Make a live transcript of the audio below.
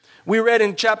We read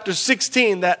in chapter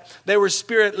 16 that they were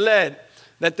Spirit-led,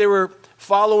 that they were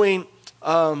following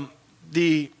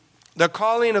the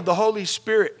calling of the Holy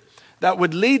Spirit that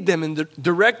would lead them and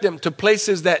direct them to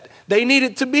places that they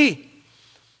needed to be,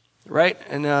 right?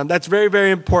 And that's very,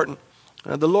 very important.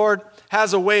 The Lord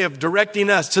has a way of directing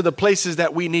us to the places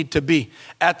that we need to be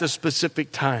at the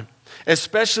specific time,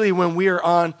 especially when we are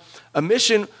on a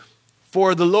mission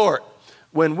for the Lord.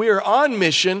 When we are on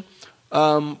mission,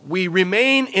 we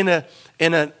remain in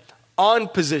an on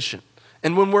position.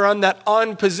 And when we're on that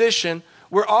on position,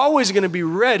 we're always going to be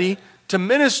ready to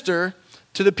minister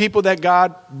to the people that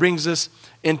God brings us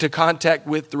into contact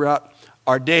with throughout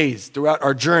our days, throughout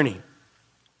our journey.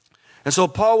 And so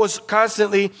Paul was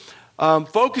constantly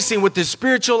focusing with his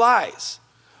spiritual eyes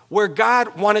where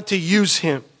God wanted to use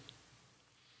him.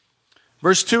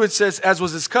 Verse 2, it says, as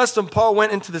was his custom, Paul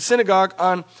went into the synagogue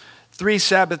on 3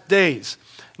 Sabbath days.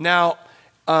 Now,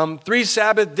 3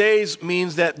 Sabbath days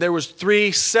means that there was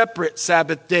 3 separate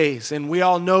Sabbath days. And we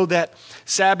all know that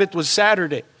Sabbath was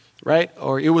Saturday, right?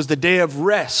 Or it was the day of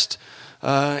rest,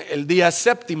 el día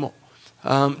séptimo.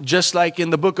 Just like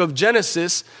in the book of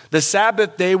Genesis, the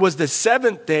Sabbath day was the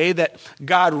 7th day that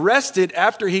God rested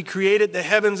after he created the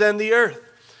heavens and the earth.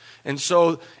 And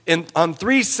so on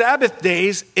 3 Sabbath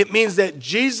days, it means that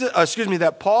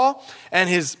that Paul and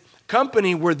his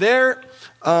company were there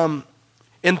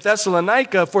in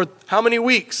Thessalonica for how many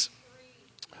weeks?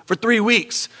 For 3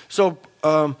 weeks. So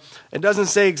it doesn't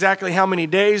say exactly how many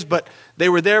days, but they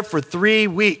were there for 3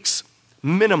 weeks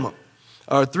minimum,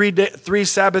 or 3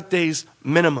 Sabbath days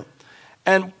minimum.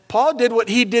 And Paul did what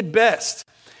he did best.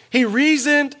 He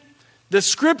reasoned the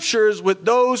scriptures with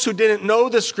those who didn't know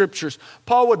the scriptures.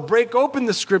 Paul would break open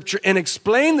the scripture and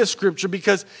explain the scripture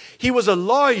because he was a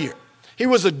lawyer. He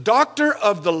was a doctor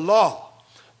of the law.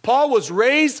 Paul was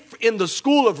raised in the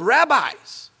school of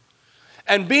rabbis.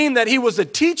 And being that he was a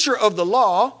teacher of the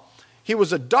law, he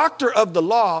was a doctor of the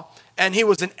law, and he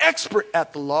was an expert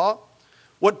at the law,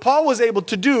 what Paul was able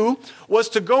to do was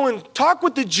to go and talk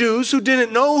with the Jews who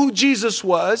didn't know who Jesus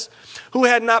was, who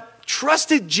had not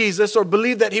trusted Jesus or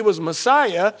believed that he was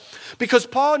Messiah, because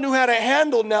Paul knew how to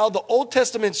handle now the Old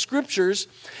Testament scriptures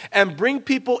and bring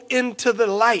people into the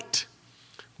light,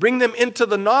 bring them into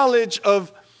the knowledge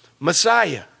of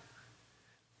Messiah.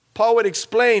 Paul would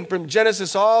explain from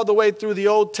Genesis all the way through the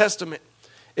Old Testament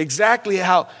exactly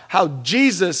how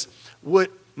Jesus would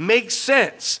make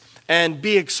sense and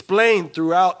be explained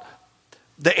throughout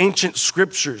the ancient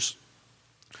scriptures.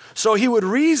 So he would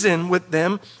reason with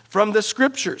them from the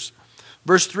scriptures.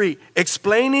 Verse 3,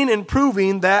 explaining and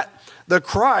proving that the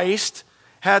Christ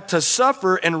had to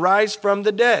suffer and rise from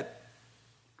the dead.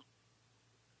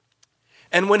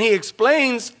 And when he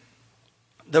explains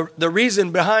the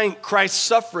reason behind Christ's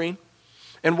suffering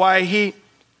and why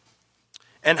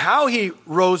and how he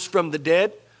rose from the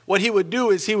dead, what he would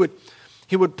do is he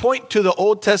would point to the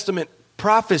Old Testament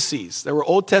prophecies. There were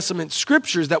Old Testament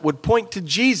scriptures that would point to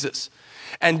Jesus.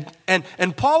 And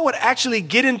Paul would actually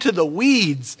get into the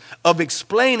weeds of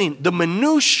explaining the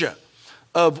minutia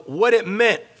of what it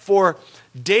meant for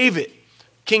David,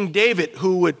 King David,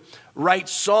 who would write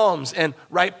psalms and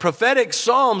write prophetic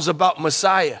psalms about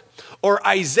Messiah. Or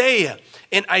Isaiah,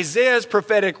 in Isaiah's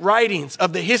prophetic writings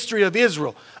of the history of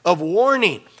Israel, of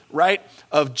warning, right,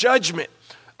 of judgment.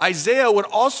 Isaiah would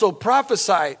also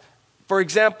prophesy, for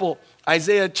example,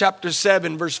 Isaiah chapter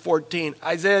 7, verse 14,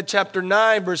 Isaiah chapter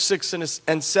 9, verse 6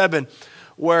 and 7,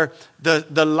 where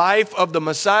the life of the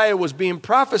Messiah was being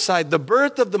prophesied. The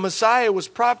birth of the Messiah was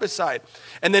prophesied.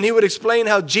 And then he would explain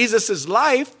how Jesus'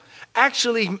 life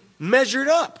actually measured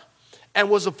up and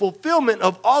was a fulfillment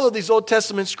of all of these Old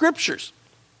Testament scriptures.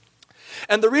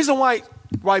 And the reason why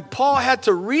Paul had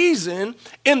to reason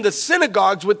in the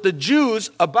synagogues with the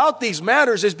Jews about these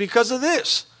matters is because of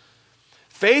this.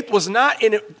 Faith was not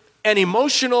an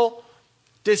emotional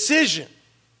decision.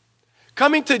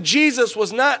 Coming to Jesus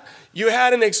was not, you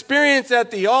had an experience at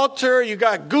the altar, you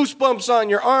got goosebumps on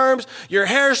your arms, your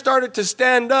hair started to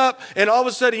stand up, and all of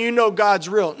a sudden you know God's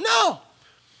real. No.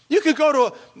 You could go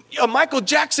to a Michael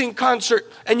Jackson concert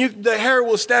and the hair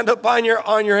will stand up on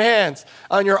your hands,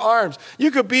 on your arms. You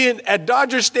could be at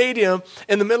Dodger Stadium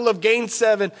in the middle of Game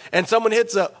 7 and someone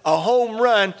hits a home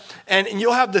run and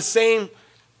you'll have the same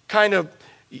kind of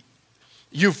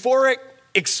euphoric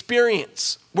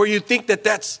experience where you think that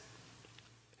that's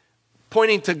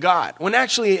pointing to God, when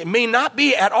actually it may not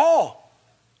be at all.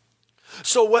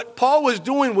 So what Paul was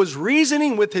doing was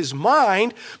reasoning with his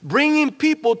mind, bringing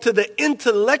people to the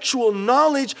intellectual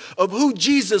knowledge of who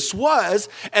Jesus was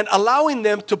and allowing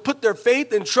them to put their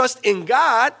faith and trust in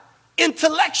God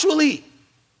intellectually.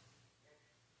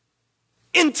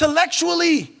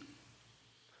 Intellectually.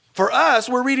 for us,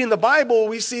 we're reading the Bible,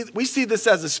 we see this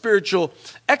as a spiritual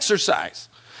exercise.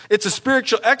 It's a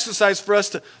spiritual exercise for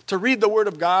us to read the Word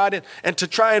of God and to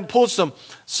try and pull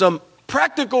some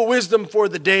practical wisdom for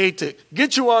the day to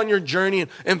get you on your journey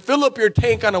and fill up your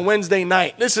tank on a Wednesday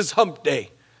night. This is hump day.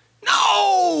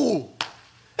 No!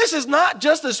 This is not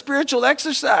just a spiritual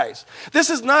exercise.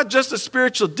 This is not just a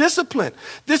spiritual discipline.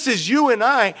 This is you and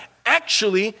I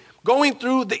actually going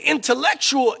through the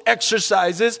intellectual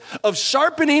exercises of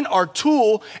sharpening our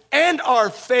tool and our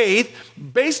faith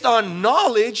based on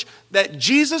knowledge that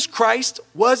Jesus Christ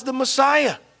was the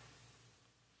Messiah.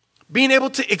 Being able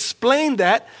to explain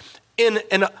that in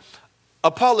an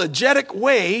apologetic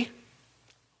way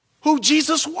who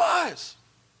Jesus was.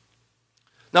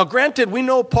 Now, granted, we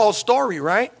know Paul's story,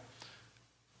 right?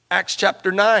 Acts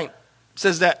chapter 9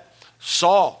 says that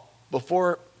Saul,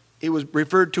 before he was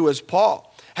referred to as Paul,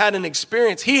 had an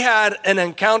experience. He had an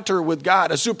encounter with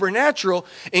God, a supernatural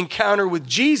encounter with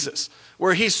Jesus,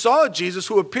 where he saw Jesus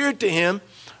who appeared to him,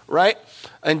 right?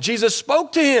 And Jesus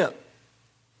spoke to him.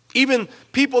 Even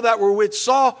people that were with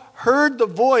Saul heard the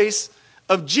voice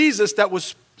of Jesus that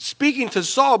was speaking to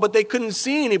Saul, but they couldn't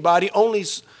see anybody. Only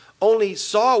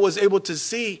Saul was able to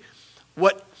see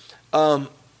what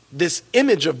this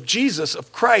image of Jesus,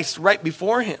 of Christ, right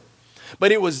before him.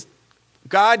 But it was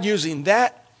God using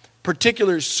that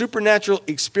particular supernatural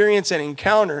experience and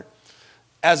encounter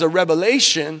as a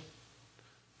revelation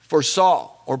for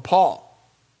Saul or Paul.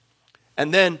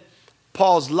 And then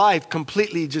Paul's life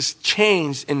completely just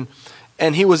changed,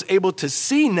 and he was able to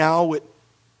see now with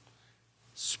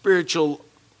spiritual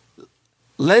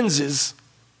lenses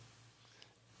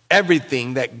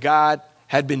everything that God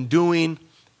had been doing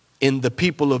in the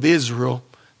people of Israel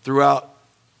throughout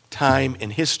time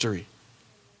and history.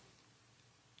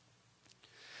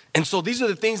 And so these are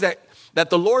the things that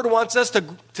the Lord wants us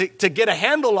to get a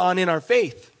handle on in our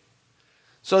faith.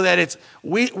 So that it's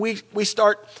we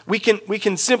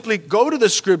can simply go to the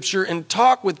scripture and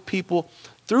talk with people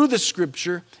through the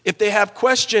scripture if they have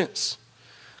questions.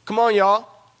 Come on, y'all.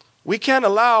 We can't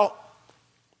allow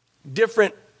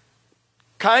different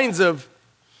kinds of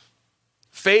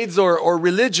faiths or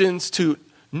religions to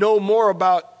know more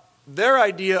about their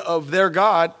idea of their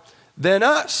God than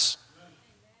us.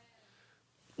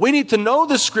 We need to know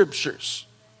the scriptures,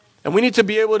 and we need to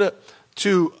be able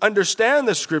to understand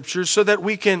the scriptures so that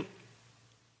we can,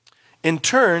 in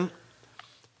turn,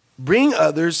 bring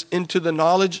others into the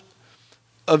knowledge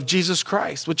of Jesus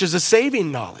Christ, which is a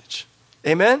saving knowledge.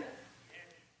 Amen?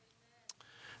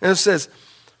 And it says,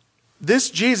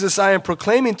 "This Jesus I am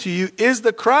proclaiming to you is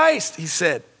the Christ," he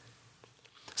said.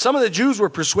 Some of the Jews were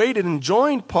persuaded and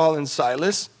joined Paul and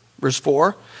Silas, verse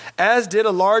 4, as did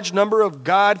a large number of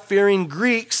God-fearing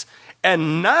Greeks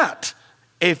and not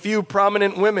a few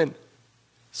prominent women.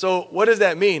 So what does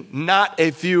that mean? Not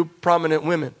a few prominent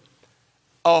women.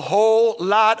 A whole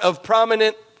lot of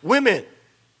prominent women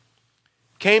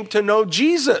came to know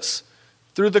Jesus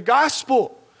through the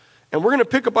gospel. And we're going to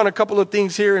pick up on a couple of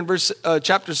things here in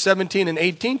chapter 17 and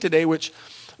 18 today, which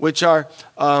are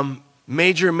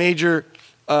major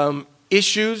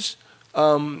issues,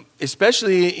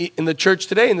 especially in the church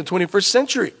today in the 21st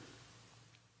century.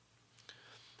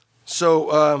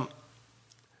 So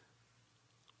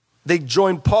they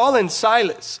joined Paul and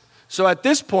Silas. So at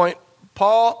this point,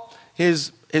 Paul,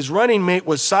 his running mate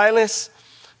was Silas.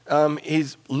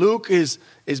 Luke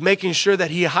is making sure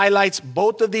that he highlights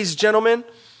both of these gentlemen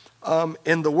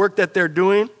in the work that they're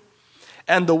doing.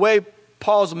 And the way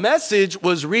Paul's message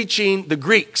was reaching the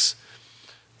Greeks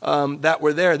that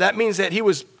were there. That means that he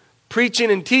was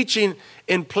preaching and teaching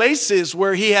in places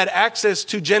where he had access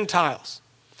to Gentiles,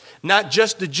 not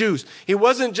just the Jews. He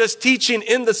wasn't just teaching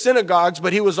in the synagogues,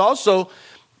 but he was also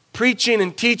preaching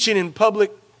and teaching in public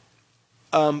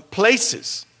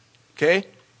places, okay?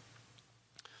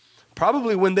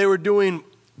 Probably when they were doing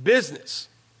business,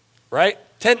 right?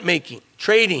 Tent making,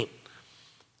 trading,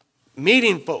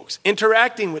 meeting folks,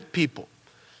 interacting with people.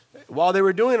 While they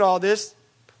were doing all this,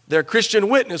 their Christian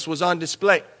witness was on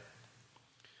display.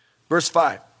 Verse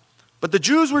 5, but the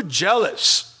Jews were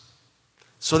jealous,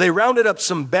 so they rounded up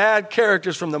some bad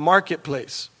characters from the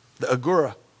marketplace, the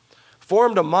agora,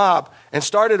 formed a mob, and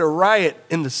started a riot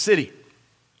in the city.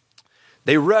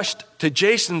 They rushed to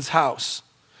Jason's house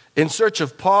in search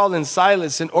of Paul and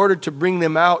Silas in order to bring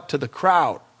them out to the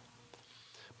crowd.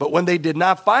 But when they did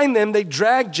not find them, they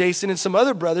dragged Jason and some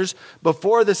other brothers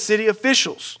before the city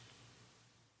officials,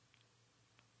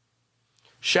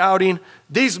 shouting,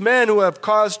 "These men who have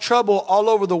caused trouble all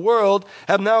over the world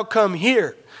have now come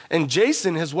here, and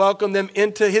Jason has welcomed them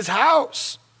into his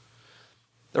house."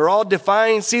 They're all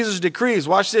defying Caesar's decrees.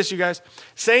 Watch this, you guys.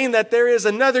 Saying that there is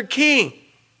another king,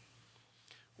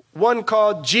 one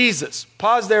called Jesus.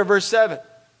 Pause there, verse 7.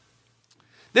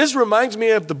 This reminds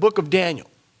me of the book of Daniel.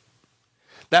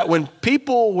 That when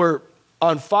people were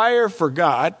on fire for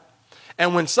God,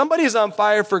 and when somebody is on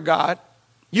fire for God,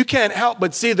 you can't help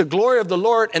but see the glory of the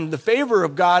Lord and the favor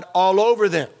of God all over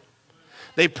them.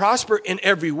 They prosper in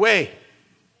every way.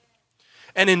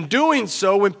 And in doing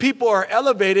so, when people are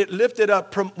elevated, lifted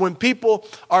up, when people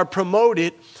are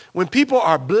promoted, when people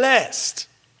are blessed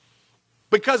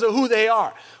because of who they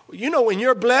are. You know, when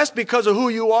you're blessed because of who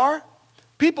you are,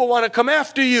 people want to come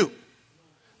after you.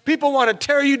 People want to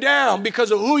tear you down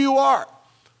because of who you are.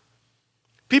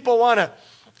 People want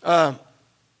to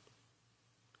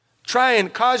try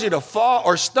and cause you to fall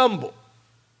or stumble.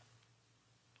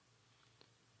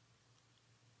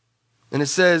 And it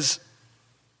says,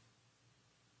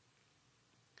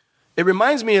 it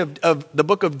reminds me of the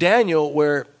book of Daniel,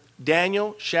 where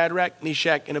Daniel, Shadrach,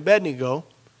 Meshach, and Abednego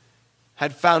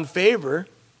had found favor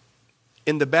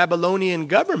in the Babylonian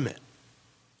government.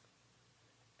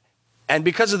 And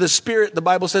because of the spirit, the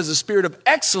Bible says the spirit of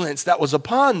excellence that was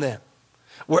upon them,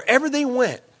 wherever they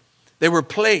went, they were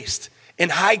placed in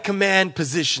high command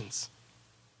positions.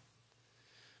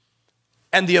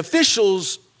 And the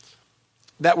officials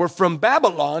that were from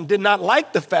Babylon did not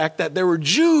like the fact that there were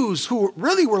Jews who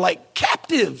really were like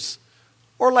captives,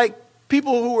 or like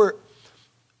people who were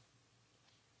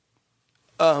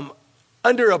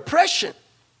under oppression,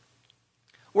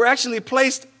 were actually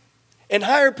placed in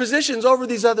higher positions over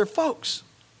these other folks.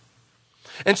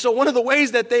 And so one of the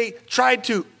ways that they tried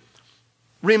to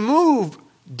remove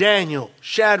Daniel,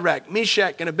 Shadrach,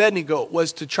 Meshach, and Abednego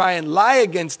was to try and lie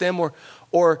against them,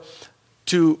 or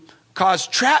to cause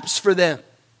traps for them,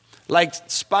 like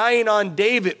spying on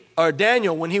David or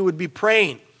Daniel when he would be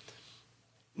praying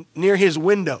near his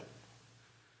window.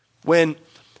 When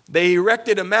they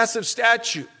erected a massive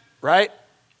statue, right,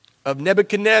 of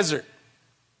Nebuchadnezzar,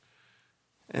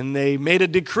 and they made a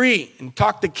decree and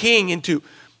talked the king into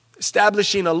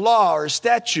establishing a law or a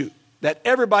statute that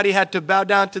everybody had to bow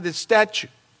down to this statue.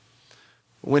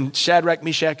 When Shadrach,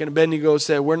 Meshach, and Abednego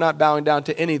said, we're not bowing down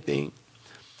to anything,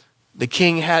 the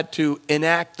king had to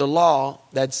enact the law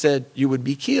that said you would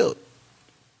be killed.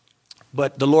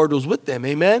 But the Lord was with them.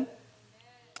 Amen?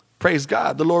 Praise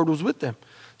God. The Lord was with them.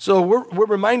 So we're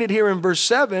reminded here in verse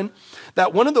 7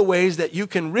 that one of the ways that you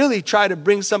can really try to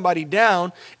bring somebody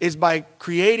down is by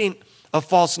creating a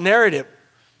false narrative,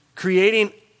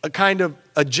 creating a kind of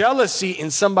a jealousy in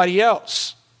somebody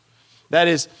else.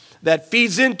 That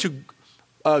feeds into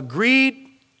greed,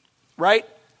 right?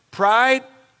 Pride,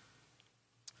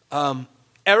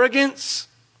 arrogance,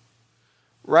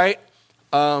 right?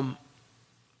 When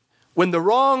the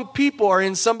wrong people are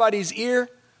in somebody's ear,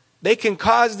 they can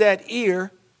cause that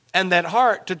ear and that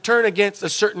heart to turn against a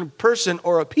certain person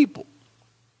or a people.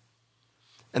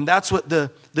 And that's what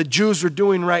the Jews were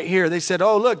doing right here. They said,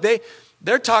 oh, look,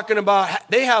 they're talking about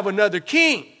they have another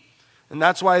king. And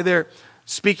that's why they're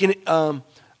speaking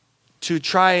to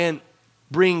try and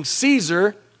bring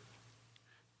Caesar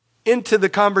into the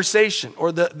conversation,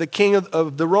 or the king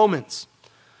of the Romans.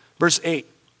 Verse 8.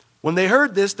 When they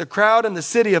heard this, the crowd and the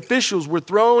city officials were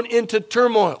thrown into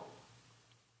turmoil.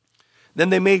 Then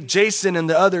they made Jason and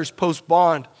the others post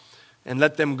bond and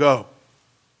let them go.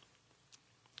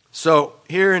 So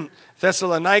here in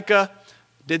Thessalonica,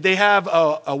 did they have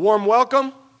a warm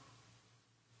welcome?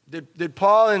 Did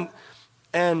Paul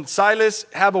and Silas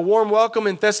have a warm welcome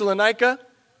in Thessalonica?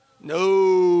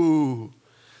 No.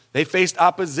 They faced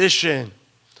opposition.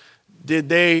 Did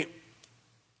they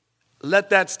let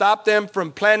that stop them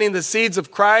from planting the seeds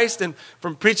of Christ and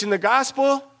from preaching the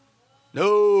gospel?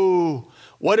 No.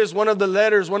 What is one of the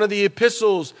letters, one of the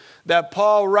epistles that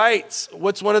Paul writes?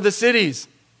 What's one of the cities?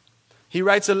 He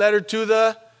writes a letter to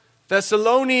the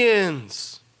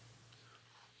Thessalonians.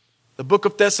 The book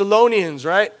of Thessalonians,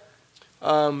 right,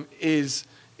 is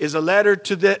a letter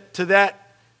to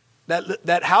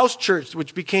that house church,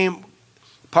 which became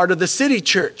part of the city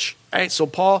church. Right? So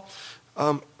Paul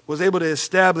was able to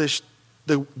establish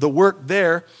the work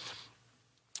there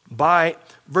by,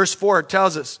 verse 4, it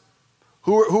tells us,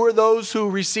 who are those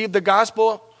who received the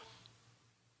gospel?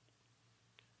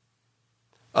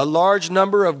 A large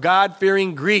number of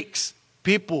God-fearing Greeks,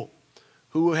 people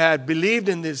who had believed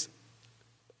in this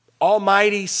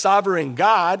almighty, sovereign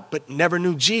God, but never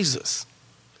knew Jesus.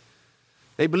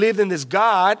 They believed in this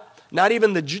God, not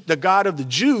even the God of the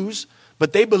Jews,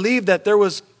 but they believed that there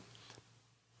was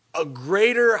a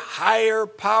greater, higher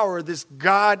power, this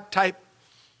God-type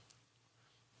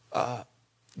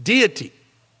deity.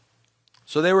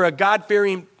 So they were a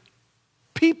God-fearing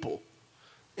people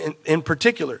in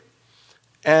particular.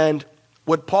 And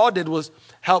what Paul did was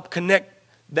help connect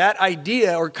that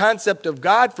idea or concept of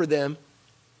God for them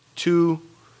to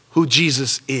who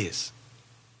Jesus is.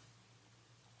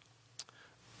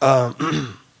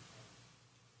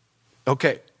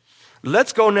 Okay,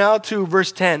 let's go now to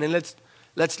verse 10 and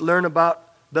let's learn about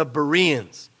the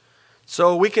Bereans.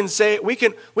 So we can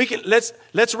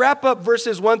let's wrap up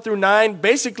verses 1 through 9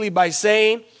 basically by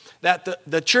saying that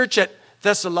the church at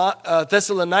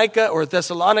Thessalonica or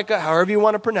Thessalonica, however you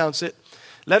want to pronounce it,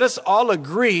 let us all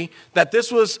agree that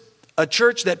this was a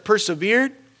church that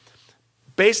persevered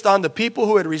based on the people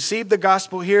who had received the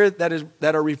gospel here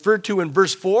that are referred to in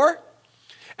verse 4,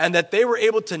 and that they were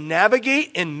able to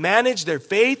navigate and manage their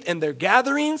faith and their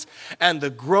gatherings and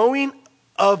the growing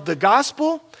of the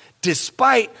gospel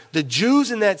despite the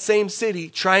Jews in that same city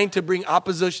trying to bring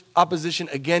opposition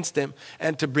against them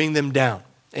and to bring them down.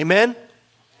 Amen?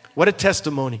 What a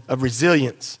testimony of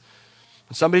resilience.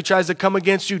 When somebody tries to come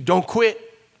against you, don't quit.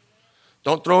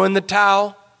 Don't throw in the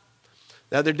towel.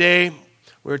 The other day,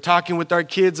 we were talking with our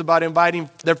kids about inviting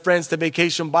their friends to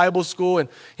Vacation Bible School and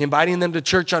inviting them to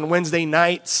church on Wednesday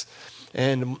nights.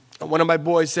 And one of my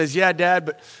boys says, yeah, Dad,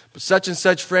 but such and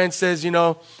such friend says,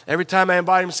 every time I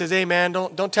invite him, says, hey, man,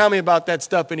 don't tell me about that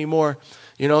stuff anymore.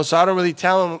 So I don't really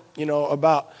tell him,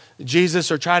 about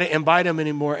Jesus or try to invite him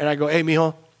anymore. And I go, hey,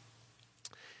 mijo,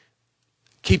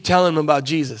 keep telling him about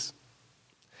Jesus.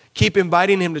 Keep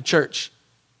inviting him to church.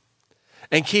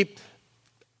 And keep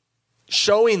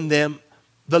showing them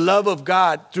the love of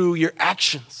God through your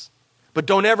actions. But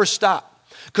don't ever stop.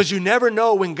 Because you never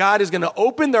know when God is going to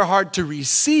open their heart to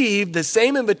receive the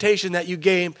same invitation that you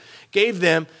gave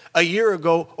them a year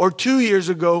ago or 2 years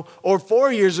ago or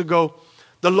 4 years ago.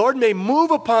 The Lord may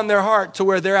move upon their heart to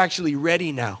where they're actually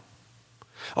ready now.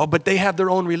 Oh, but they have their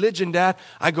own religion, Dad.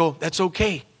 I go, that's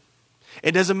okay.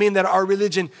 It doesn't mean that our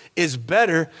religion is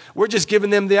better. We're just giving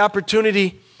them the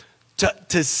opportunity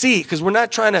to see, because we're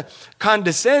not trying to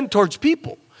condescend towards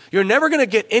people. You're never going to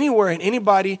get anywhere in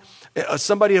anybody,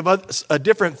 somebody of a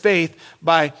different faith,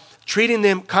 by treating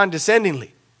them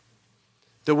condescendingly.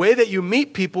 The way that you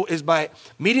meet people is by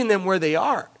meeting them where they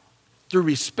are, through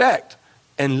respect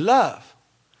and love,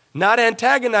 not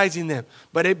antagonizing them,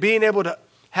 but being able to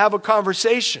have a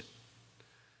conversation.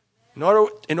 In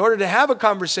order to have a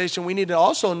conversation, we need to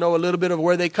also know a little bit of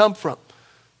where they come from.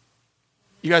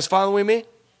 You guys following me?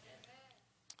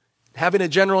 Having a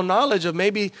general knowledge of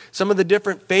maybe some of the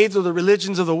different faiths or the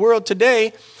religions of the world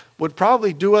today would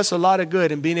probably do us a lot of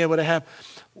good in being able to have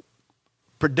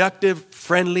productive,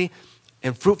 friendly,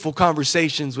 and fruitful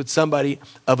conversations with somebody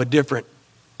of a different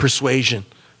persuasion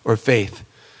or faith.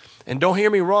 And don't hear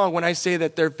me wrong when I say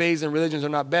that their faiths and religions are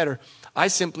not better. I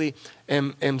simply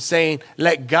am saying,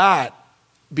 let God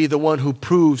be the one who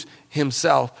proves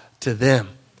himself to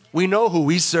them. We know who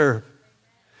we serve.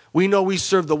 We know we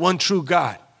serve the one true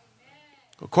God.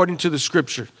 According to the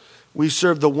scripture, we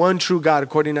serve the one true God,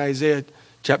 according to Isaiah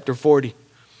chapter 40.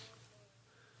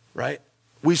 Right?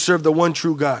 We serve the one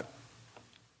true God.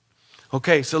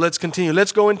 Okay, so let's continue.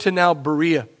 Let's go into now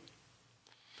Berea.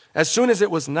 As soon as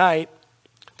it was night,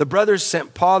 the brothers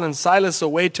sent Paul and Silas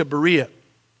away to Berea.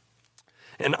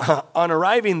 And on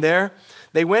arriving there,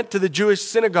 they went to the Jewish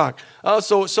synagogue. Oh,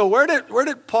 so where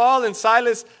did Paul and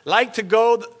Silas like to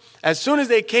go as soon as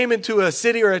they came into a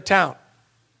city or a town?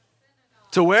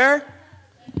 To where?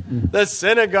 The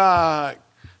synagogue,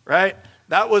 right?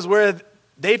 That was where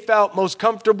they felt most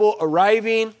comfortable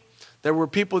arriving. There were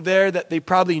people there that they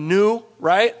probably knew,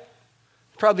 right?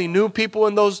 Probably knew people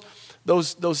in those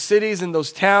cities and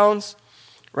those towns,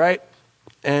 right?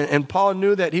 And Paul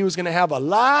knew that he was going to have a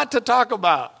lot to talk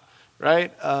about,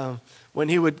 right? When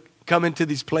he would come into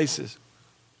these places.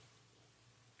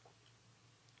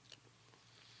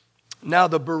 Now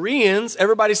the Bereans,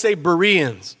 everybody say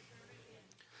Bereans.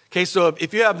 Okay, so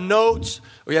if you have notes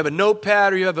or you have a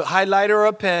notepad or you have a highlighter or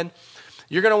a pen,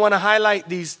 you're going to want to highlight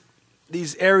these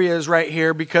areas right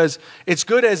here, because it's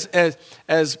good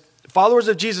as followers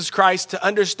of Jesus Christ to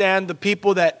understand the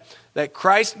people that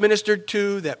Christ ministered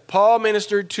to, that Paul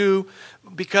ministered to,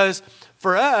 because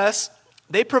for us,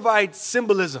 they provide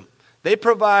symbolism. They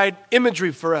provide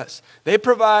imagery for us. They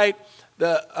provide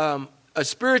a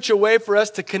spiritual way for us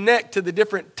to connect to the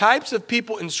different types of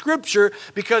people in Scripture,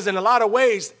 because in a lot of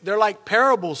ways, they're like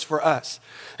parables for us.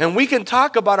 And we can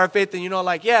talk about our faith and,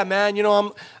 like, yeah, man,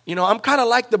 I'm kind of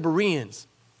like the Bereans,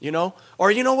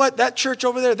 or you know what, that church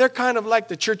over there, they're kind of like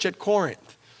the church at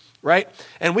Corinth, right?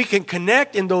 And we can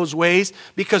connect in those ways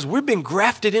because we've been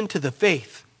grafted into the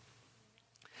faith.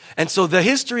 And so the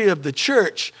history of the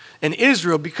church in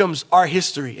Israel becomes our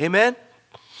history. Amen?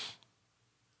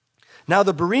 Now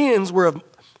the Bereans were of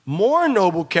more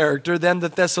noble character than the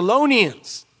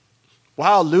Thessalonians.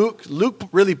 Wow, Luke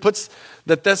really puts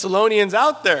the Thessalonians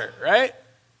out there, right?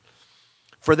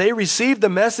 For they received the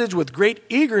message with great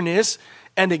eagerness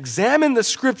and examined the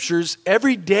scriptures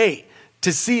every day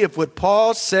to see if what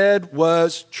Paul said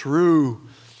was true.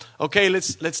 Okay,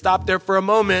 let's stop there for a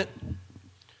moment.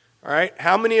 All right,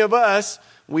 how many of us,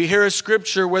 we hear a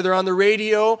scripture, whether on the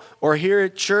radio or here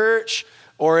at church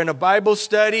or in a Bible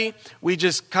study, we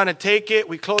just kind of take it,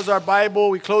 we close our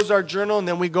Bible, we close our journal, and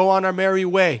then we go on our merry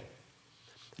way.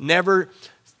 Never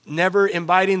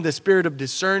inviting the spirit of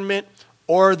discernment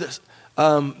or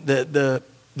the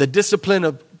discipline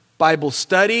of Bible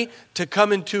study to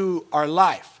come into our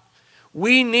life.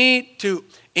 We need to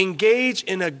engage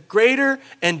in a greater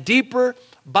and deeper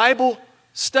Bible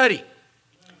study.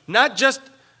 Not just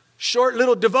short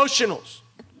little devotionals.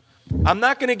 I'm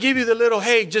not going to give you the little,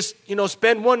 hey, just,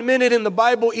 spend 1 minute in the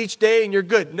Bible each day and you're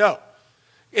good. No.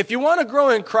 If you want to grow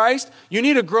in Christ, you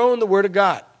need to grow in the Word of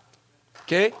God.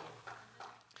 Okay?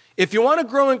 If you want to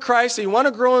grow in Christ and you want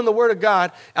to grow in the Word of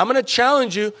God, I'm going to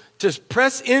challenge you to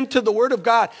press into the Word of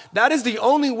God. That is the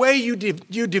only way you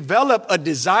develop a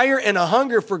desire and a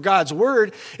hunger for God's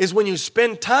Word, is when you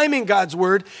spend time in God's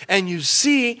Word and you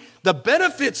see the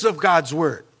benefits of God's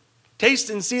Word. Taste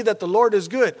and see that the Lord is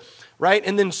good, right?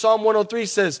 And then Psalm 103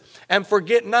 says, and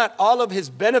forget not all of his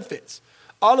benefits.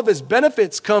 All of his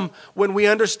benefits come when we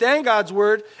understand God's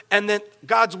word, and then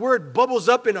God's word bubbles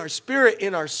up in our spirit,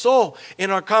 in our soul, in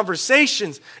our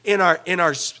conversations, in our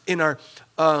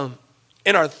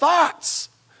thoughts,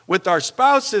 with our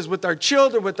spouses, with our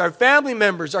children, with our family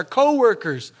members, our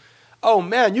co-workers. Oh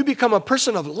man, you become a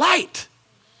person of light.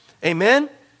 Amen.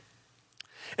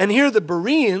 And here the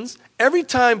Bereans, every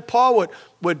time Paul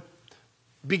would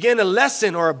begin a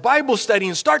lesson or a Bible study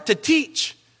and start to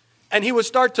teach, and he would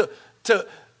start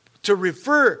to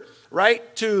refer,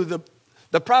 right, to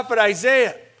the prophet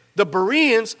Isaiah, the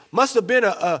Bereans must have been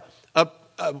a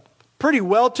pretty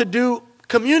well-to-do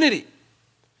community.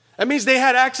 That means they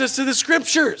had access to the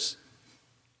scriptures,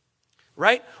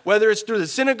 right? Whether it's through the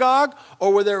synagogue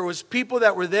or whether it was people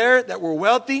that were there that were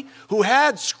wealthy who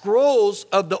had scrolls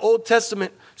of the Old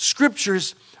Testament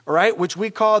scriptures, right, which we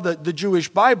call the Jewish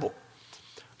Bible.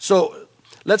 So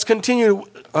let's continue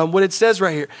what it says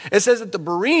right here. It says that the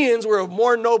Bereans were of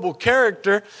more noble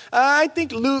character. I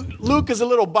think Luke is a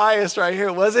little biased right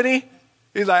here, wasn't he?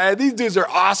 He's like, hey, these dudes are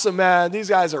awesome, man. These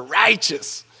guys are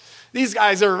righteous. These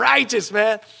guys are righteous,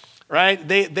 man. Right?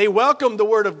 They welcomed the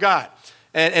word of God.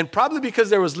 And probably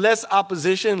because there was less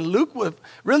opposition, Luke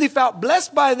really felt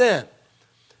blessed by them.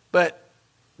 But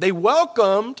they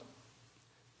welcomed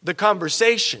the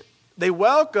conversation. They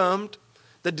welcomed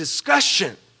the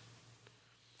discussion.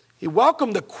 He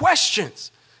welcomed the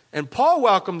questions. And Paul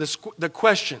welcomed the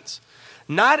questions.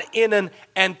 Not in an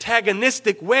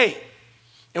antagonistic way.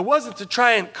 It wasn't to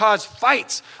try and cause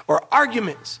fights or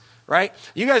arguments, right?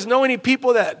 You guys know any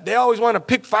people that they always want to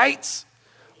pick fights?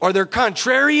 Or they're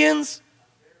contrarians?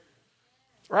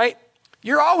 Right?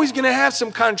 You're always going to have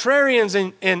some contrarians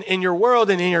in your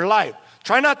world and in your life.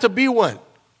 Try not to be one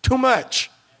too much.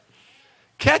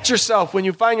 Catch yourself when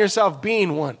you find yourself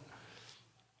being one.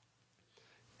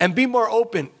 And be more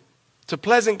open to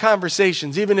pleasant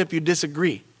conversations, even if you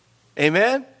disagree.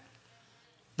 Amen?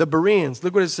 The Bereans,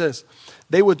 look what it says.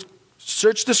 They would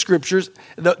search the scriptures.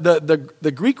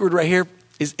 The Greek word right here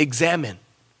is examine,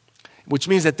 which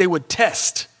means that they would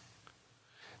test.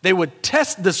 They would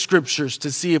test the scriptures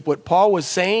to see if what Paul was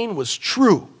saying was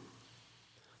true.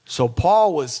 So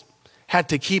Paul had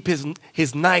to keep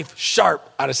his knife sharp,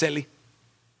 Araceli.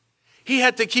 He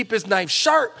had to keep his knife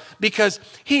sharp because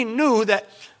he knew that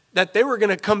they were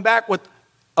going to come back with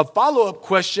a follow-up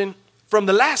question from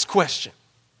the last question.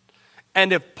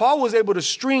 And if Paul was able to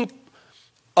string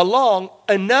along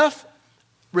enough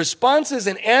responses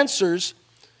and answers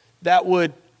that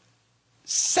would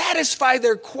satisfy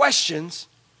their questions,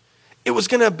 it was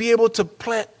going to be able to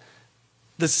plant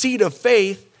the seed of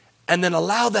faith and then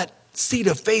allow that seed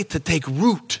of faith to take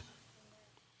root.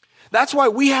 That's why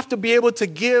we have to be able to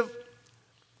give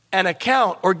an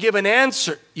account or give an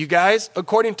answer, you guys,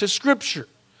 according to Scripture.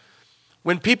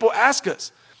 When people ask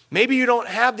us, maybe you don't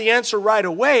have the answer right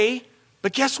away,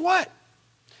 but guess what?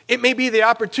 It may be the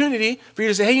opportunity for you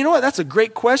to say, hey, you know what? That's a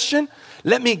great question.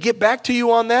 Let me get back to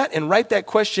you on that and write that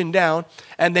question down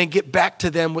and then get back to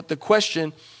them with the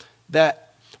question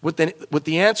with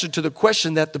the answer to the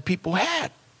question that the people had.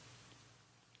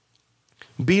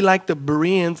 Be like the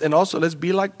Bereans, and also let's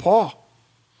be like Paul.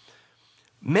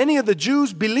 Many of the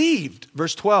Jews believed,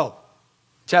 verse 12,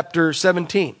 chapter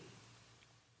 17,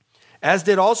 as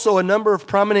did also a number of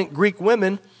prominent Greek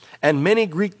women and many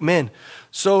Greek men.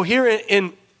 So here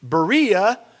in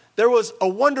Berea, there was a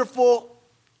wonderful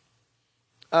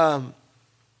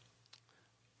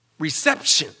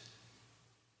reception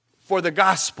for the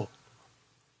gospel.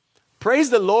 Praise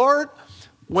the Lord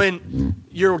when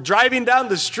you're driving down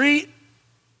the street,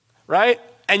 right?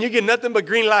 And you get nothing but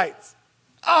green lights.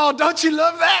 Oh, don't you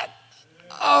love that?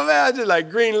 Oh, man, I just like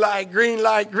green light, green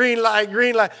light, green light,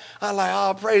 green light. I'm like,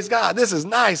 oh, praise God. This is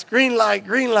nice. Green light,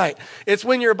 green light. It's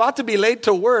when you're about to be late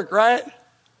to work, right?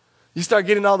 You start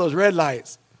getting all those red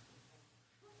lights.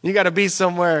 You got to be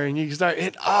somewhere and you start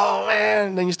hitting, oh, man.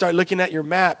 And then you start looking at your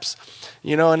maps,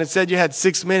 and it said you had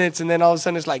 6 minutes and then all of a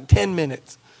sudden it's like 10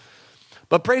 minutes.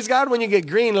 But praise God when you get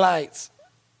green lights,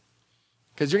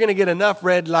 because you're going to get enough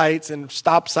red lights and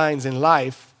stop signs in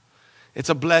life. It's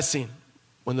a blessing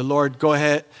when the Lord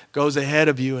goes ahead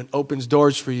of you and opens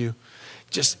doors for you.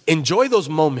 Just enjoy those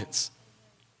moments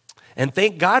and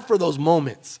thank God for those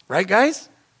moments. Right, guys?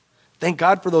 Thank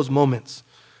God for those moments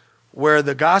where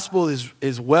the gospel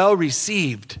is well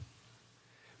received.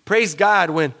 Praise God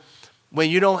when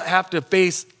you don't have to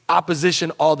face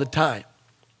opposition all the time.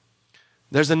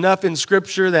 There's enough in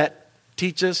Scripture that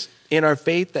teach us in our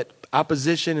faith that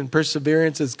opposition and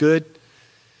perseverance is good.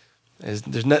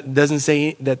 Doesn't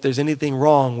say that there's anything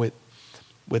wrong with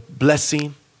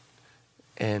blessing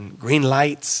and green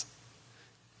lights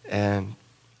and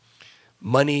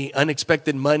money,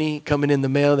 unexpected money coming in the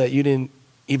mail that you didn't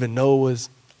even know was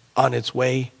on its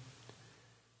way.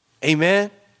 Amen.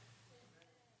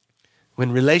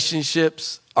 When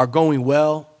relationships are going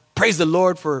well, praise the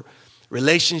Lord for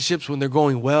relationships when they're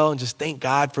going well, and just thank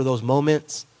God for those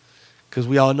moments, because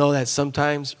we all know that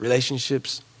sometimes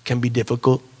relationships can be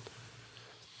difficult.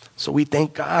 So we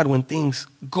thank God when things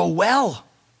go well.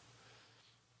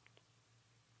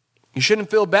 You shouldn't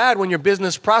feel bad when your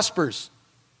business prospers.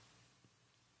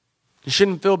 You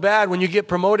shouldn't feel bad when you get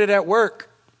promoted at work.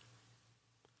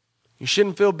 You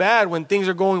shouldn't feel bad when things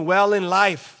are going well in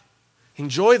life.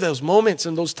 Enjoy those moments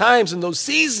and those times and those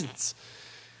seasons.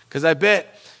 Because I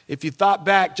bet if you thought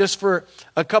back just for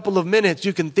a couple of minutes,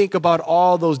 you can think about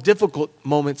all those difficult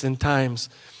moments and times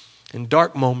and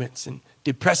dark moments and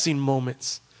depressing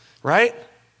moments, right?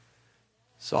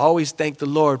 So always thank the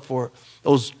Lord for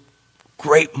those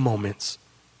great moments.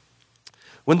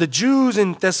 When the Jews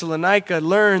in Thessalonica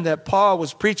learned that Paul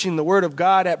was preaching the word of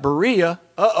God at Berea,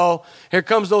 here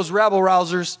comes those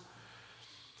rabble-rousers.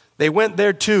 They went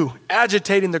there too,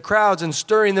 agitating the crowds and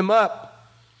stirring them up.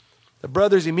 The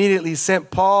brothers immediately sent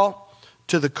Paul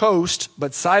to the coast,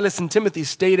 but Silas and Timothy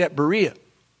stayed at Berea.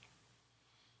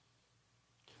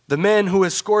 The men who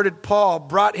escorted Paul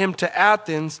brought him to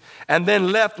Athens and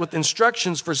then left with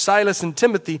instructions for Silas and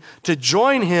Timothy to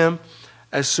join him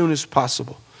as soon as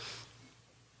possible.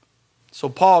 So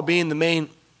Paul, being the main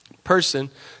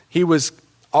person, he was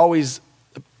always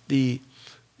the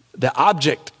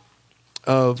object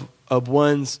of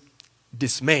one's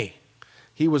dismay.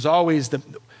 He was always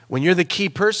when you're the key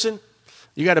person,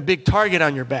 you got a big target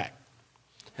on your back.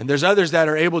 And there's others that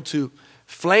are able to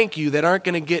flank you that aren't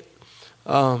going to get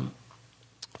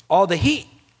all the heat,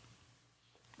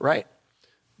 right?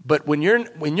 But when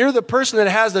you're the person that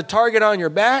has the target on your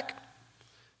back,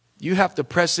 you have to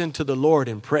press into the Lord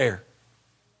in prayer.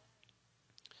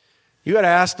 You got to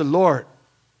ask the Lord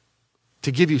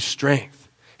to give you strength.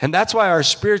 And that's why our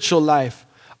spiritual life,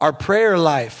 our prayer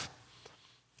life,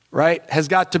 right, has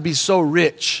got to be so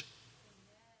rich.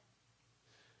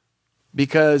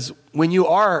 Because when you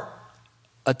are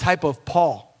a type of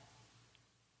Paul,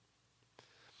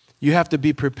 you have to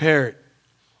be prepared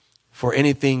for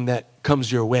anything that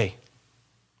comes your way.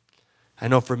 I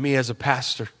know for me as a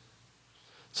pastor,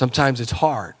 sometimes it's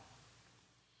hard.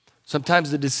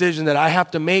 Sometimes the decision that I have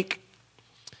to make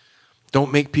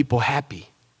don't make people happy.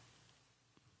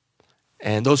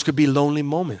 And those could be lonely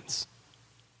moments.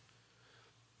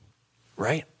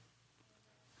 Right?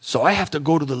 So I have to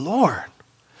go to the Lord.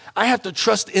 I have to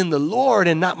trust in the Lord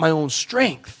and not my own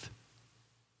strength.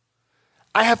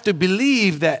 I have to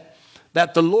believe that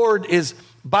the Lord is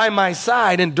by my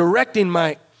side and directing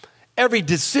my every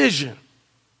decision.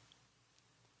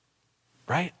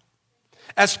 Right?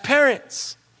 As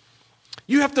parents,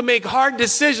 you have to make hard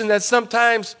decisions that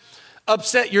sometimes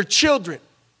upset your children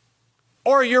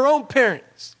or your own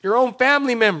parents, your own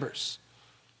family members.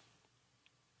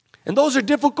 And those are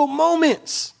difficult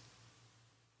moments.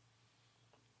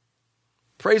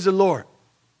 Praise the Lord.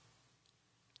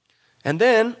 And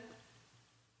then,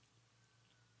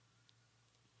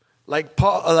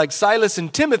 like Silas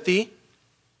and Timothy,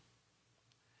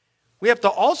 we have to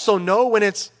also know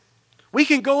when we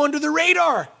can go under the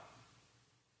radar.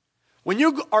 When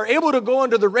you are able to go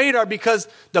under the radar because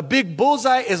the big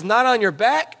bullseye is not on your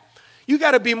back, you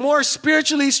got to be more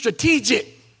spiritually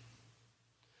strategic.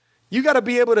 You got to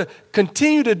be able to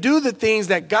continue to do the things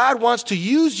that God wants to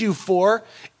use you for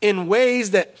in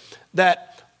ways that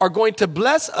are going to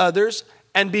bless others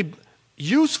and be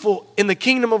useful in the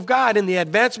kingdom of God, in the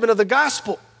advancement of the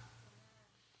gospel.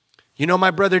 You know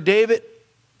my brother David?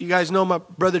 You guys know my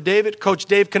brother David, Coach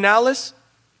Dave Canales?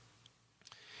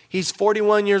 He's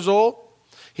 41 years old.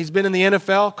 He's been in the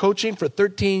NFL coaching for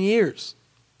 13 years.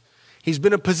 He's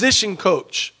been a position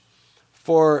coach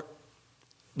for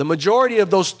the majority of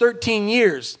those 13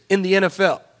 years in the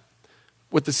NFL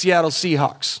with the Seattle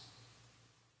Seahawks.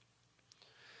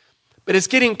 But it's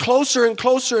getting closer and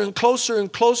closer and closer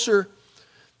and closer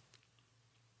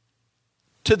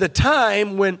to the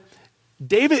time when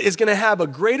David is going to have a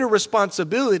greater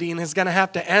responsibility and is going to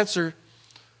have to answer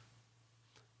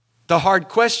the hard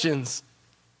questions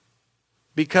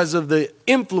because of the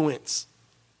influence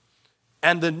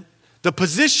and the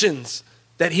positions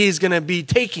that he's going to be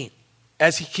taking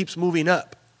as he keeps moving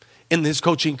up in his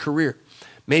coaching career.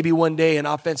 Maybe one day an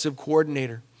offensive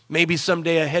coordinator, maybe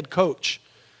someday a head coach.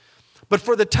 But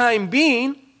for the time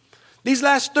being, these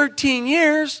last 13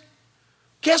 years,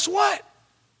 guess what?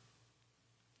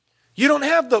 You don't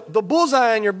have the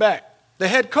bullseye on your back. The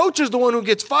head coach is the one who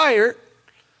gets fired.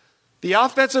 The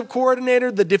offensive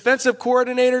coordinator, the defensive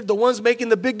coordinator, the ones making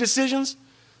the big decisions,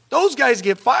 those guys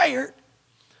get fired.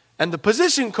 And the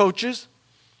position coaches,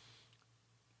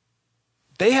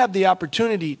 they have the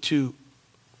opportunity to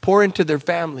pour into their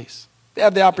families. They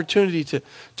have the opportunity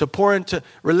to pour into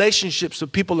relationships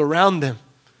with people around them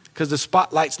because the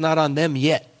spotlight's not on them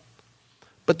yet.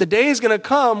 But the day is going to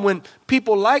come when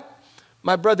people like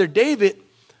my brother David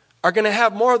are going to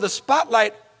have more of the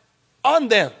spotlight on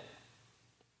them.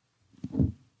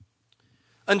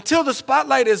 Until the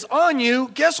spotlight is on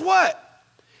you, guess what?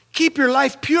 Keep your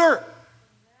life pure.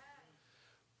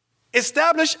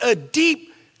 Establish a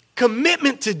deep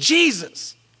commitment to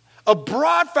Jesus. A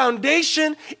broad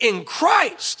foundation in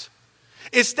Christ.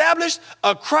 Establish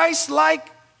a Christ-like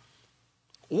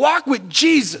walk with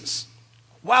Jesus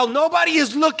while nobody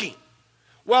is looking.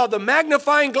 While the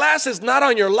magnifying glass is not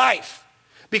on your life.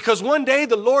 Because one day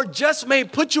the Lord just may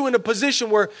put you in a position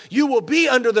where you will be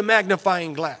under the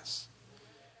magnifying glass.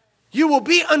 You will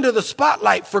be under the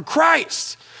spotlight for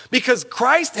Christ. Because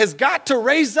Christ has got to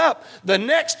raise up the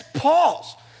next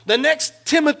Pauls, the next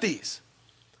Timothys,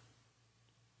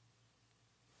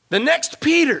 the next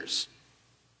Peters.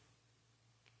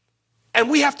 And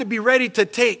we have to be ready to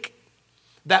take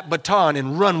that baton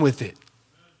and run with it.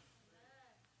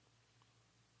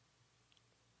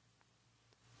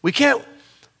 We can't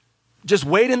just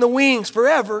wait in the wings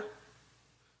forever.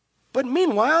 But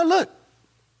meanwhile, look,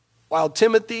 while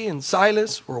Timothy and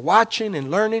Silas were watching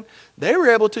and learning, they were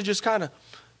able to just kind of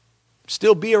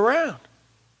still be around,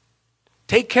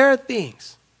 take care of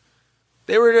things.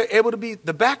 They were able to be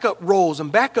the backup roles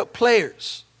and backup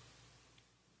players.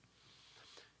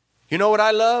 You know what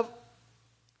I love?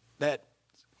 That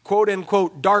quote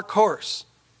unquote dark horse,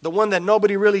 the one that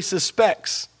nobody really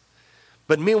suspects.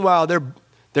 But meanwhile,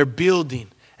 they're building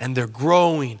and they're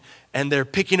growing and they're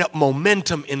picking up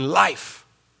momentum in life.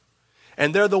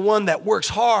 And they're the one that works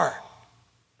hard.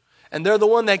 And they're the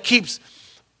one that keeps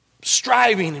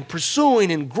striving and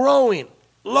pursuing and growing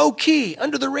low key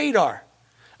under the radar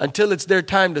until it's their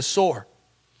time to soar.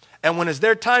 And when it's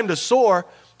their time to soar,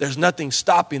 there's nothing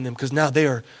stopping them because now they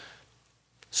are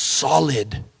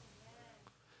solid.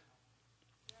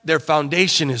 Their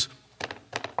foundation is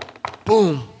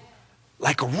boom,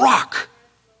 like a rock.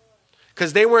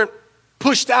 Because they weren't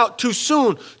pushed out too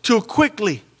soon, too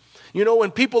quickly. You know,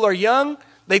 when people are young,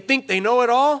 they think they know it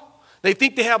all. They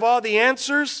think they have all the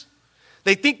answers.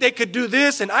 They think they could do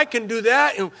this and I can do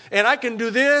that and I can do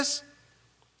this.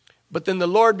 But then the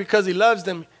Lord, because he loves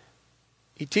them,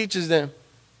 he teaches them,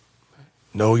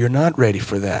 no, you're not ready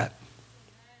for that.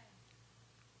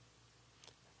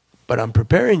 But I'm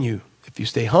preparing you if you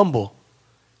stay humble,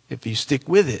 if you stick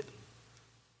with it.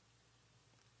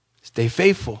 Stay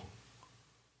faithful.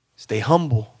 Stay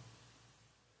humble.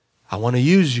 I want to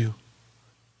use you,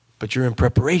 but you're in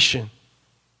preparation.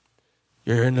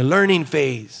 You're in the learning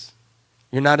phase.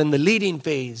 You're not in the leading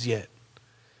phase yet.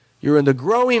 You're in the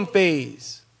growing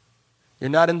phase.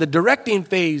 You're not in the directing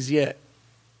phase yet.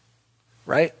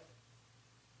 Right?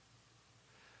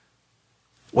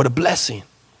 What a blessing.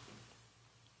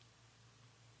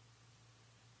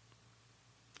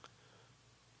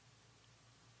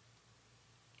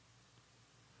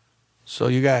 So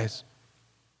you guys,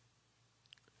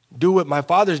 do what my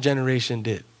father's generation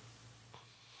did.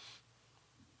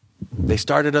 They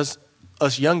started us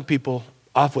us young people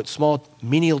off with small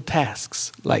menial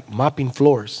tasks like mopping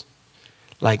floors,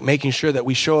 like making sure that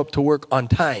we show up to work on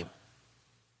time,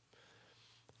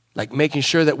 like making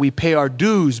sure that we pay our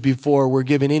dues before we're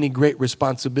given any great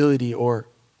responsibility or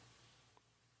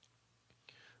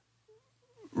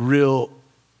real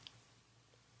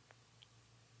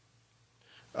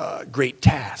great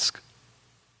task.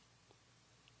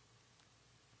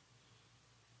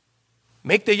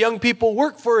 Make the young people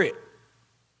work for it.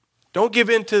 Don't give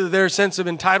in to their sense of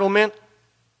entitlement.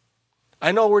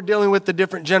 I know we're dealing with a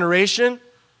different generation.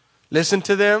 Listen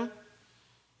to them.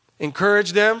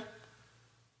 Encourage them.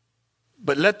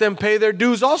 But let them pay their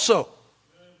dues also.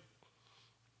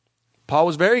 Paul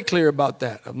was very clear about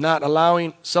that, of not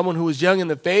allowing someone who is young in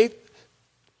the faith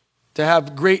to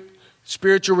have great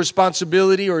spiritual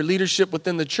responsibility or leadership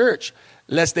within the church,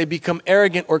 lest they become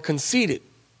arrogant or conceited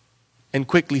and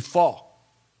quickly fall.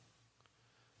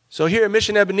 So here at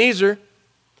Mission Ebenezer,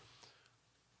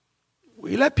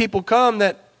 we let people come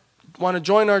that want to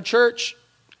join our church.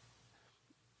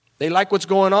 They like what's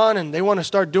going on and they want to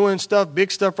start doing stuff, big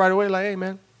stuff right away. Like, hey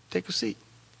man, take a seat.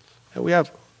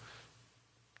 And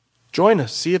join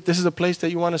us. See if this is a place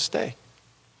that you want to stay.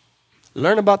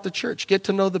 Learn about the church. Get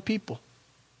to know the people.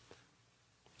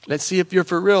 Let's see if you're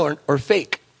for real or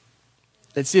fake.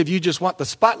 Let's see if you just want the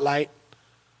spotlight,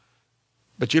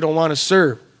 but you don't want to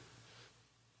serve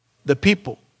the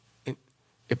people.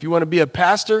 If you want to be a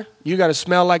pastor, you got to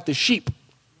smell like the sheep.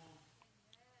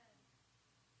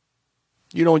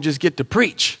 You don't just get to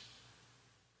preach.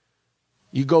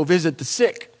 You go visit the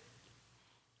sick.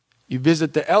 You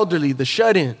visit the elderly, the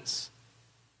shut-ins.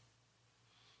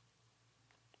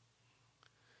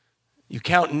 You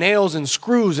count nails and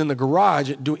screws in the garage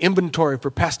and do inventory for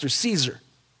Pastor Caesar.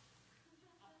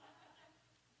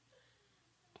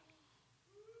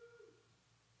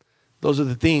 Those are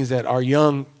the things that our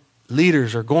young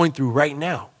leaders are going through right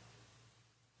now.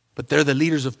 But they're the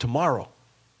leaders of tomorrow.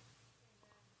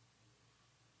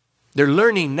 They're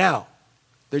learning now.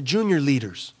 They're junior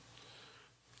leaders.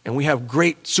 And we have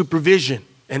great supervision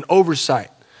and oversight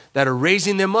that are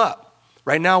raising them up.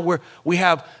 Right now we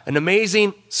have an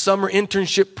amazing summer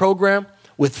internship program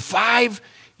with 5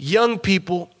 young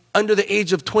people under the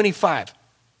age of 25.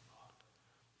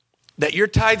 That your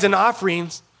tithes and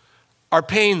offerings are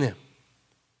paying them.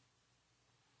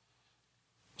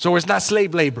 So it's not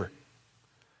slave labor.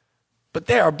 But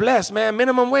they are blessed, man.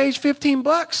 Minimum wage,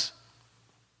 $15.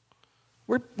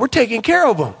 We're taking care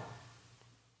of them.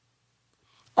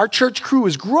 Our church crew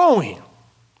is growing.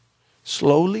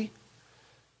 Slowly,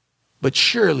 but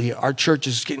surely our church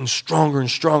is getting stronger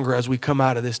and stronger as we come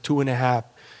out of this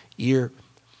 2.5-year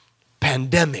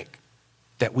pandemic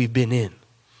that we've been in.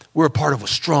 We're a part of a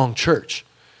strong church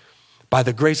by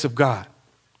the grace of God.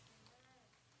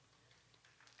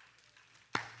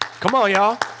 Come on,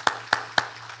 y'all.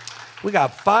 We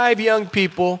got 5 young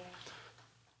people,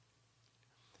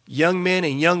 young men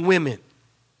and young women.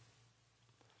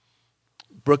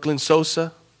 Brooklyn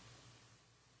Sosa,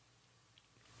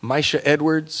 Maisha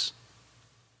Edwards,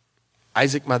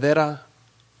 Isaac Madera,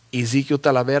 Ezekiel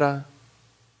Talavera.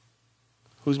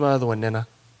 Who's my other one, Nena?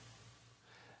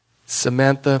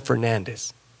 Samantha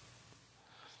Fernandez.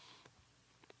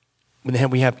 And then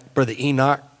we have Brother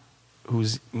Enoch,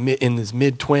 who's in his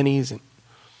mid-20s, and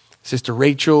Sister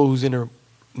Rachel, who's in her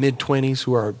mid-20s,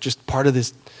 who are just part of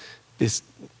this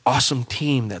awesome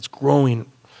team that's growing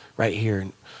right here.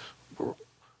 And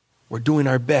we're doing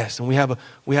our best. And we have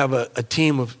a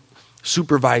team of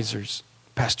supervisors,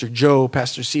 Pastor Joe,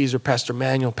 Pastor Caesar, Pastor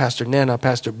Manuel, Pastor Nena,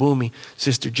 Pastor Boomy,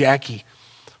 Sister Jackie,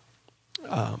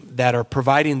 that are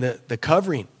providing the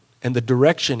covering and the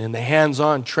direction and the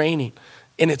hands-on training.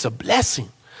 And it's a blessing.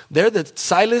 They're the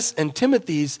Silas and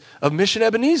Timothys of Mission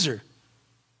Ebenezer.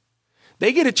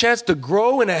 They get a chance to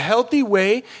grow in a healthy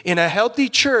way, in a healthy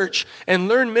church, and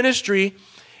learn ministry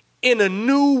in a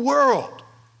new world.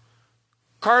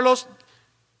 Carlos,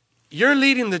 you're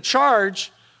leading the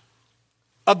charge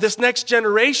of this next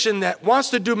generation that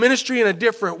wants to do ministry in a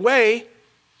different way,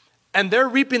 and they're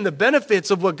reaping the benefits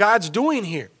of what God's doing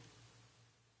here.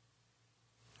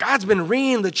 God's been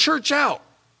wringing the church out,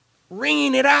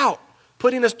 wringing it out,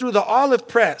 putting us through the olive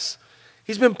press.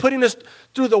 He's been putting us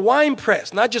through the wine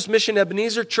press, not just Mission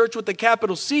Ebenezer, church with the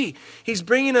capital C. He's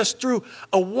bringing us through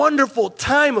a wonderful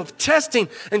time of testing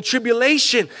and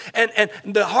tribulation. And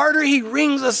the harder he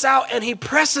wrings us out and he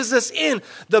presses us in,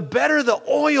 the better the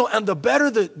oil and the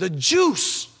better the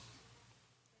juice.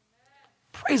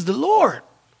 Praise the Lord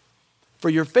for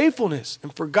your faithfulness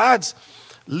and for God's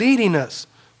leading us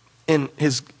in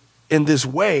this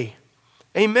way.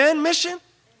 Amen, Mission?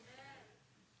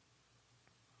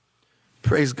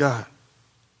 Praise God.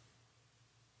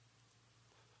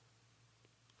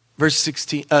 verse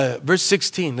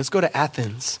 16. Let's go to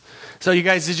Athens. So did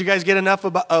you guys get enough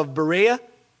of Berea?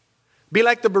 Be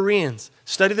like the Bereans.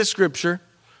 Study the scripture.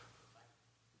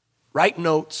 Write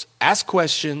notes. Ask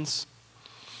questions.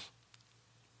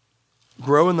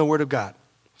 Grow in the word of God.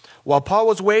 While Paul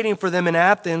was waiting for them in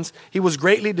Athens, he was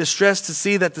greatly distressed to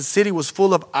see that the city was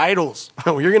full of idols.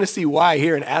 You're going to see why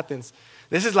here in Athens.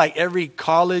 This is like every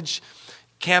college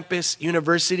campus,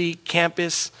 university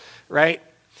campus, right?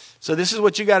 So this is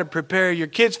what you got to prepare your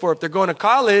kids for. If they're going to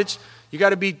college, you got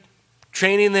to be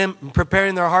training them and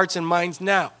preparing their hearts and minds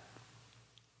now.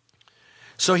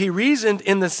 So he reasoned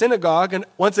in the synagogue. And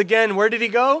once again, where did he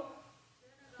go?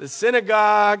 The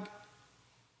synagogue.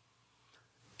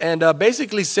 And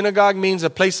basically, synagogue means a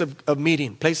place of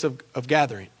meeting, place of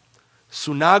gathering.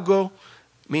 Sunago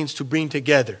means to bring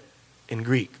together in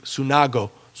Greek.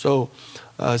 Sunago. So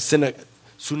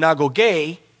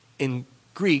synagoge in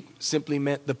Greek simply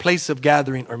meant the place of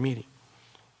gathering or meeting.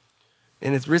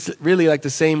 And it's really like the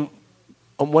same,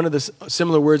 one of the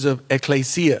similar words of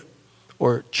ecclesia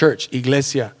or church,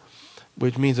 iglesia,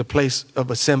 which means a place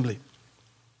of assembly.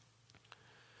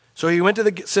 So he went to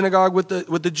the synagogue with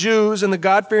the Jews and the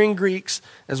God-fearing Greeks,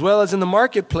 as well as in the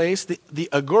marketplace, the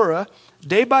agora,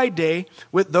 day by day,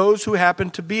 with those who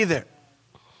happened to be there.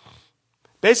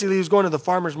 Basically, he was going to the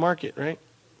farmer's market, right?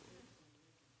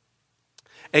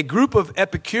 A group of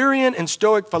Epicurean and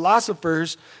Stoic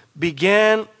philosophers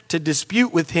began to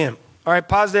dispute with him. All right,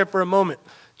 pause there for a moment.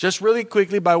 Just really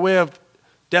quickly, by way of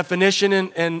definition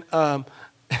and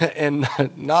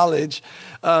knowledge,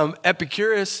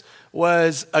 Epicurus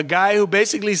was a guy who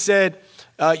basically said,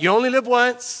 you only live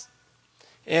once,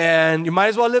 and you might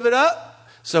as well live it up.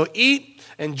 So eat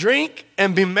and drink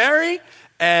and be merry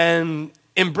and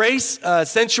embrace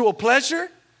sensual pleasure,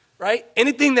 right?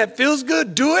 Anything that feels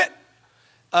good, do it.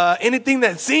 Anything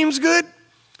that seems good,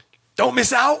 don't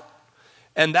miss out.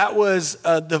 And that was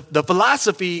the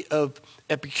philosophy of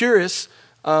Epicurus.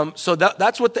 So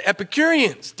that's what the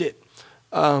Epicureans did.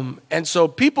 And so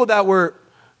people that were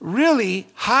really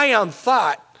high on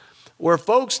thought were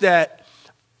folks that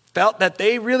felt that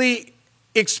they really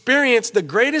experienced the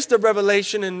greatest of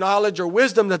revelation and knowledge or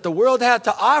wisdom that the world had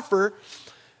to offer,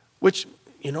 which,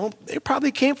 they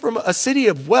probably came from a city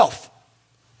of wealth,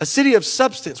 a city of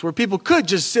substance where people could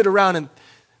just sit around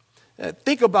and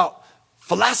think about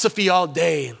philosophy all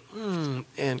day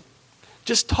and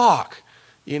just talk,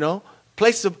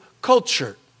 place of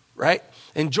culture, right?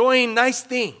 Enjoying nice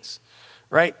things,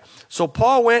 right? So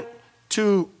Paul went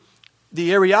to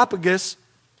the Areopagus,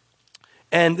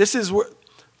 and this is where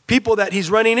people that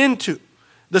he's running into.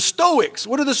 The Stoics.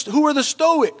 Who are the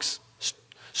Stoics?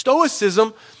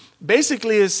 Stoicism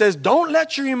basically says, don't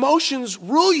let your emotions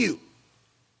rule you.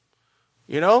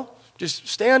 Just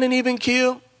stay on an even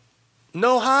keel.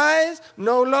 No highs,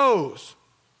 no lows.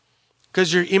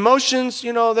 Because your emotions,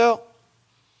 they'll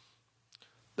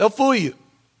fool you.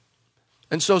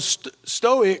 And so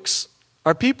Stoics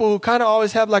are people who kind of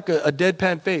always have like a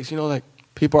deadpan face. Like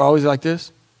people are always like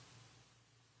this.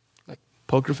 Like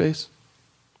poker face.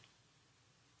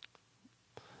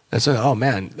 And so, oh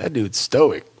man, that dude's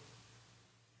stoic.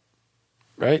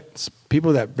 Right? It's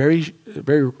people that very,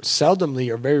 very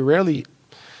seldomly or very rarely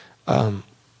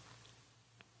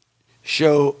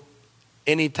show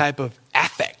any type of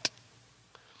affect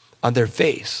on their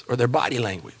face or their body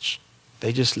language.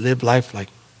 They just live life like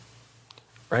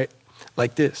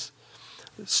this.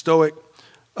 Stoic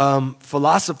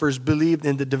philosophers believed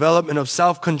in the development of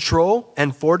self-control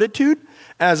and fortitude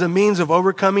as a means of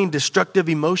overcoming destructive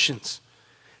emotions.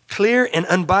 Clear and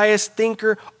unbiased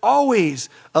thinker always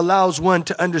allows one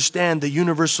to understand the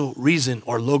universal reason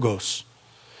or logos.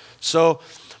 So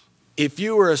if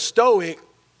you were a Stoic,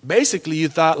 basically you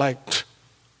thought like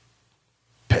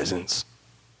peasants.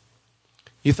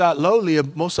 You thought lowly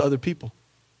of most other people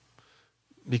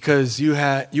because you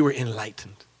were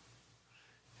enlightened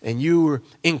and you were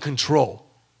in control.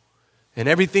 And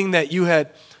everything that you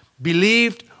had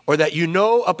believed or that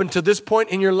up until this point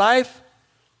in your life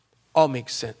all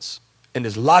makes sense and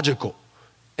is logical.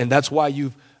 And that's why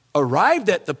you've arrived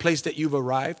at the place that you've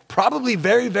arrived, probably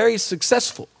very, very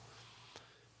successful,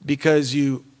 because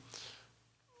you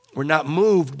were not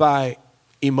moved by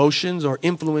emotions or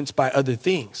influenced by other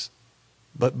things,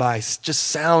 but by just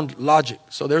sound logic.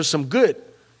 So there's some good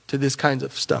to this kind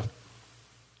of stuff,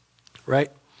 right?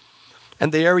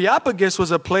 And the Areopagus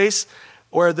was a place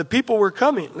where the people were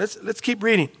coming. Let's keep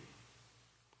reading.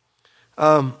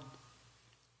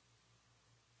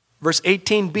 Verse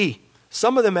 18b.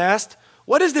 Some of them asked,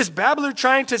 "What is this babbler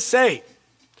trying to say?"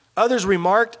 Others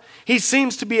remarked, "He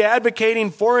seems to be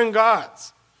advocating foreign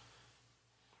gods."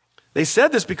 They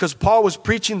said this because Paul was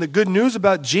preaching the good news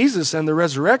about Jesus and the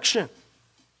resurrection.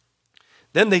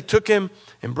 Then they took him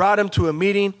and brought him to a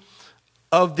meeting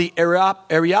of the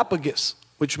Areopagus,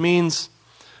 which means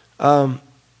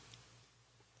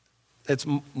it's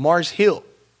Mars Hill,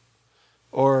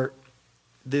 or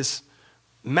this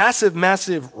massive,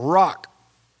 massive rock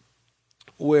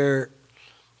where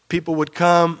people would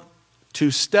come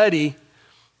to study,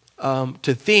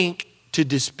 to think, to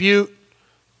dispute,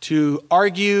 to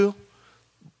argue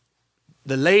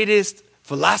the latest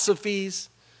philosophies,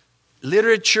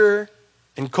 literature,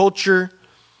 and culture.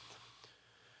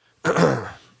 Then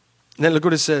look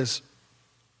what it says.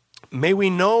 May we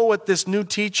know what this new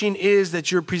teaching is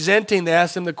that you're presenting. They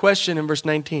asked him the question in verse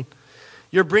 19.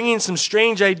 You're bringing some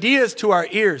strange ideas to our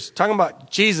ears. Talking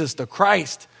about Jesus, the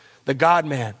Christ, the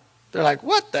God-man. They're like,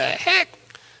 what the heck?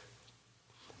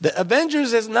 The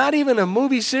Avengers is not even a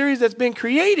movie series that's been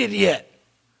created yet.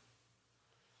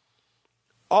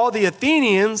 All the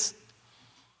Athenians,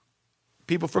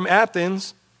 people from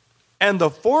Athens, and the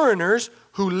foreigners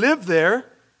who lived there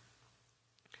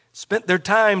spent their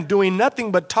time doing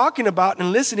nothing but talking about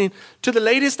and listening to the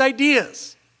latest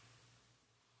ideas.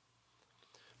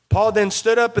 Paul then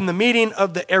stood up in the meeting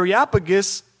of the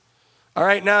Areopagus. All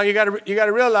right, now you got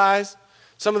to realize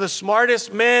some of the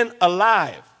smartest men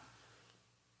alive,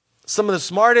 some of the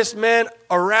smartest men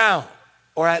around,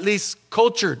 or at least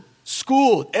cultured,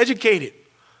 schooled, educated.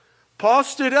 Paul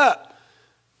stood up,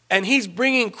 and he's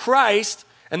bringing Christ,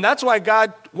 and that's why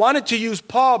God wanted to use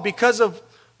Paul, because of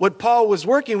what Paul was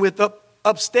working with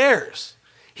upstairs.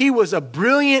 He was a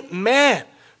brilliant man,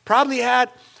 probably had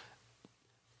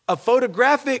a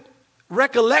photographic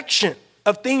recollection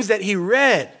of things that he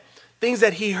read, things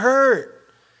that he heard,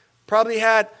 probably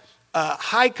had a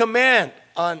high command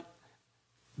on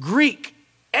Greek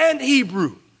and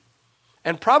Hebrew,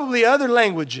 and probably other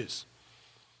languages.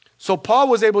 So Paul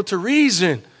was able to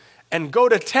reason and go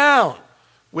to town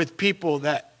with people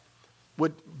that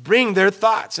would bring their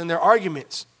thoughts and their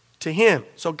arguments to him.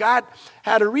 So God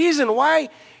had a reason why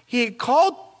he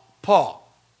called Paul.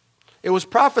 It was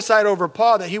prophesied over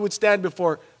Paul that he would stand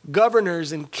before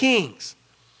governors and kings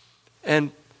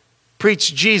and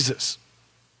preach Jesus.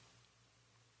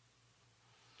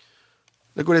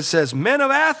 Look what it says. Men of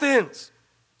Athens,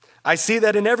 I see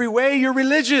that in every way you're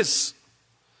religious.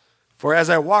 For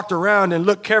as I walked around and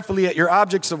looked carefully at your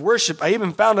objects of worship, I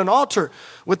even found an altar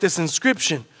with this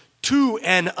inscription, to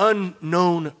an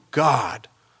unknown God.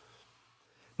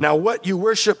 Now what you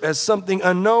worship as something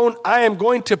unknown, I am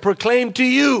going to proclaim to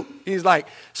you. He's like,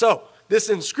 so this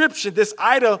inscription, this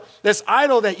idol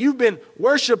that you've been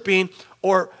worshiping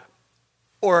or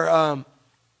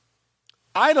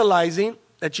idolizing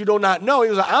that you do not know, he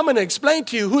was like, I'm going to explain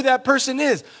to you who that person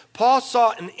is. Paul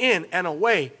saw an in and a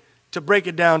way to break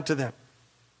it down to them.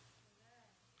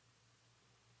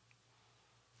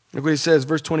 Look what he says,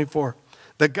 verse 24.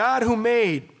 The God who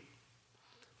made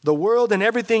the world and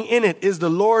everything in it is the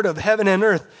Lord of heaven and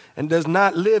earth, and does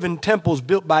not live in temples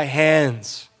built by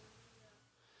hands.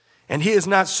 And he is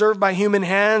not served by human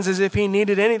hands as if he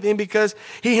needed anything, because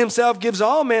he himself gives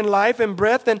all men life and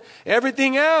breath and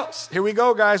everything else. Here we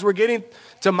go, guys. We're getting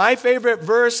to my favorite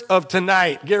verse of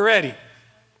tonight. Get ready.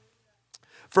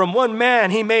 From one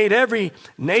man he made every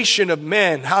nation of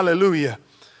men, hallelujah,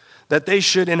 that they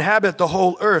should inhabit the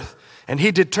whole earth. And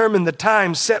he determined the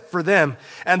time set for them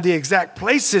and the exact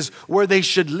places where they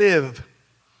should live.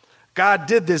 God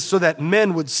did this so that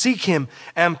men would seek him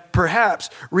and perhaps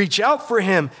reach out for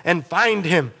him and find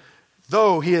him,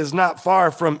 though he is not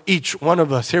far from each one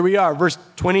of us. Here we are, verse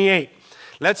 28.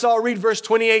 Let's all read verse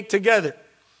 28 together.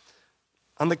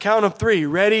 On the count of three,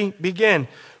 ready, begin.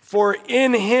 For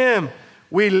in him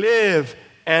we live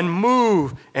and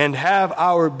move and have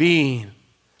our being.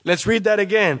 Let's read that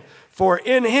again. For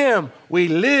in him we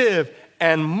live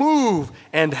and move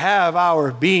and have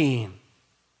our being.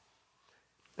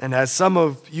 And as some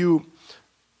of your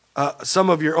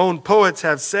own poets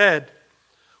have said,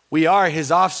 we are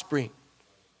his offspring.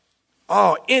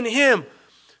 Oh, in him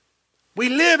we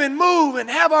live and move and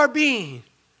have our being.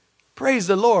 Praise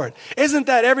the Lord. Isn't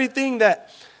that everything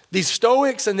that the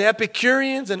Stoics and the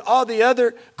Epicureans and all the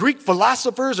other Greek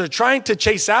philosophers are trying to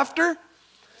chase after?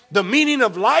 The meaning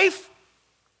of life?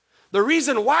 The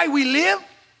reason why we live?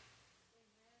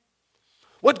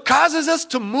 What causes us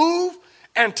to move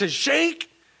and to shake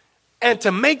and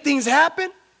to make things happen?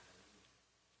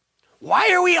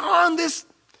 Why are we on this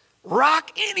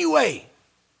rock anyway?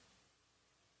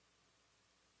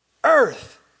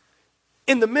 Earth,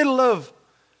 in the middle of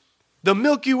the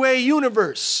Milky Way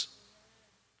universe.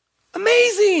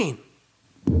 Amazing.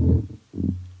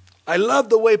 I love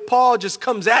the way Paul just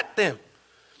comes at them.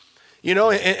 You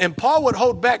know, and Paul would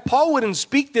hold back. Paul wouldn't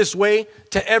speak this way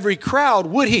to every crowd,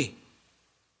 would he?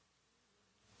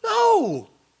 No.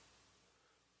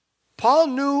 Paul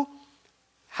knew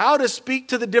how to speak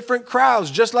to the different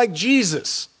crowds, just like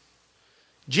Jesus.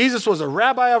 Jesus was a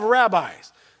rabbi of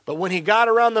rabbis. But when he got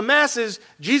around the masses,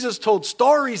 Jesus told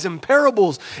stories and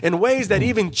parables in ways that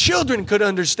even children could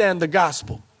understand the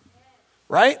gospel.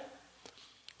 Right?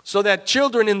 So that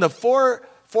children in the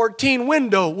 4:14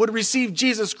 window would receive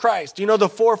Jesus Christ. Do you know the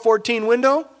 4:14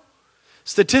 window?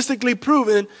 Statistically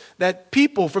proven that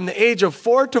people from the age of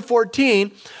 4 to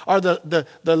 14 are the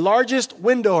largest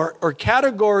window or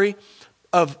category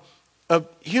of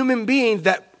human beings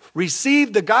that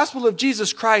receive the gospel of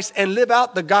Jesus Christ and live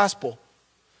out the gospel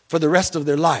for the rest of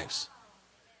their lives.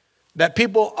 That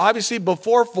people, obviously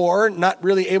before 4, not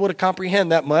really able to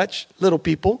comprehend that much, little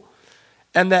people.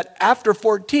 And that after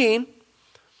 14,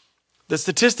 the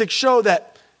statistics show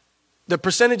that the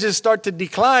percentages start to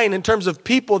decline in terms of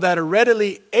people that are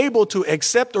readily able to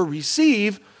accept or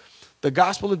receive the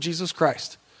gospel of Jesus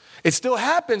Christ. It still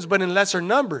happens, but in lesser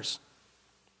numbers.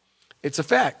 It's a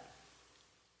fact.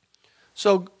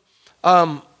 So,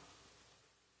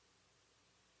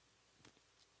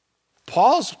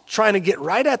 Paul's trying to get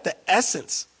right at the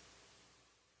essence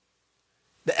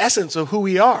of who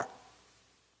we are.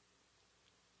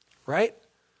 Right?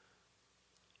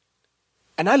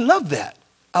 And I love that.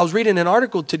 I was reading an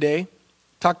article today,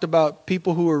 talked about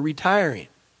people who are retiring.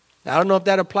 Now, I don't know if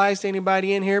that applies to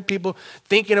anybody in here, people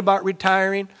thinking about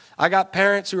retiring. I got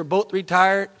parents who are both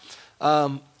retired,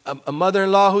 a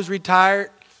mother-in-law who's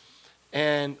retired,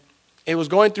 and it was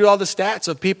going through all the stats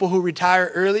of people who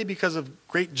retire early because of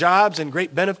great jobs and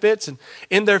great benefits and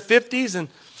in their 50s. And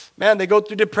man, they go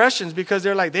through depressions because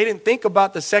they're like, they didn't think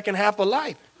about the second half of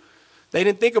life. They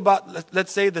didn't think about,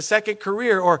 let's say, the second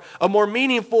career or a more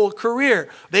meaningful career.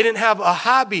 They didn't have a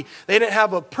hobby. They didn't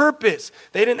have a purpose.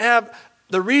 They didn't have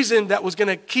the reason that was going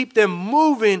to keep them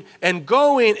moving and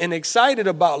going and excited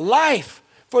about life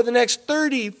for the next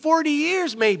 30, 40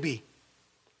 years maybe.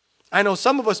 I know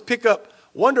some of us pick up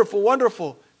wonderful,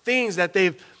 wonderful things that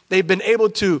they've been able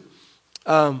to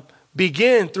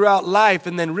begin throughout life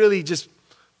and then really just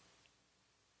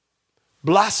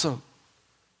blossom.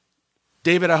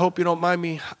 David, I hope you don't mind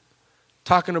me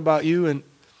talking about you and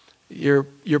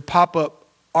your pop-up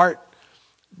art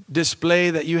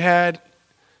display that you had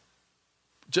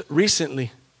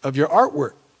recently of your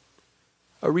artwork.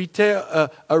 A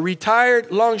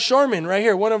retired longshoreman right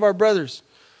here, one of our brothers,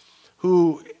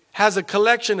 who has a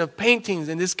collection of paintings,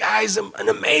 and this guy's an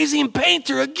amazing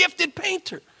painter, a gifted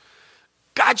painter.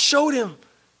 God showed him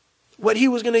what he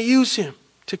was going to use him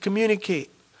to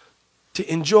communicate, to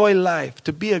enjoy life,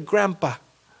 to be a grandpa,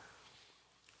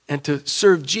 and to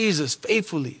serve Jesus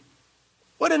faithfully.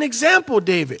 What an example,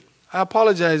 David. I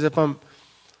apologize if I'm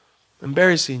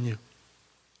embarrassing you.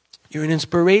 You're an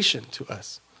inspiration to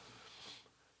us.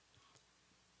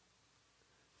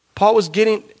 Paul was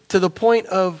getting to the point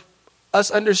of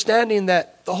us understanding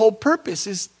that the whole purpose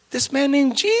is this man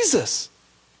named Jesus.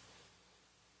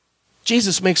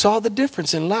 Jesus makes all the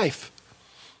difference in life.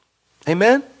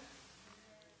 Amen?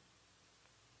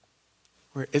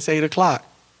 It's 8 o'clock.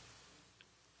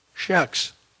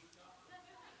 Shucks.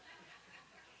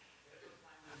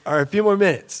 All right, a few more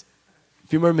minutes.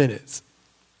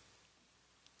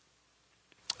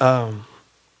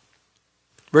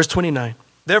 Verse 29.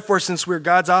 Therefore, since we're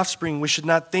God's offspring, we should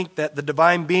not think that the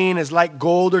divine being is like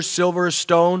gold or silver or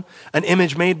stone, an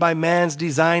image made by man's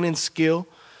design and skill.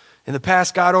 In the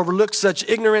past, God overlooked such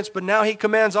ignorance, but now he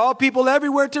commands all people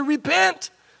everywhere to repent.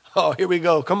 Oh, here we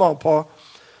go. Come on, Paul.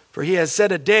 For he has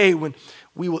set a day when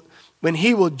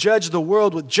he will judge the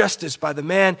world with justice by the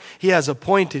man he has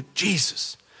appointed,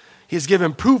 Jesus. He has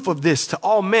given proof of this to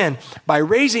all men by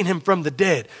raising him from the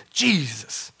dead,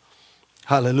 Jesus.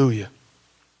 Hallelujah.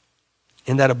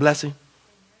 Isn't that a blessing?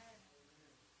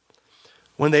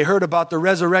 When they heard about the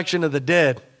resurrection of the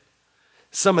dead,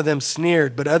 some of them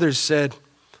sneered, but others said,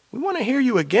 we want to hear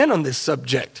you again on this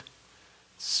subject.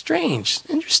 Strange,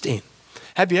 interesting.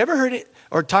 Have you ever heard it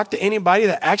or talked to anybody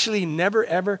that actually never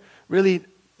ever really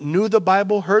knew the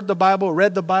Bible, heard the Bible,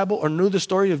 read the Bible, or knew the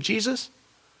story of Jesus?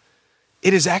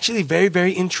 It is actually very,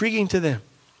 very intriguing to them.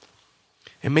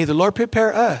 And may the Lord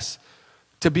prepare us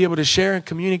to be able to share and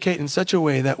communicate in such a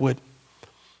way that would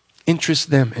interest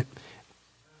them and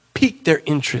pique their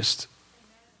interest.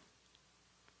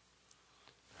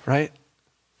 Right?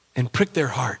 And prick their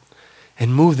heart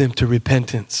and move them to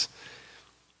repentance.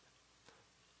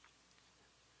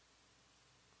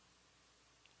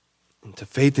 And to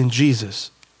faith in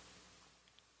Jesus.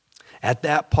 At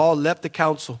that, Paul left the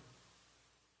council.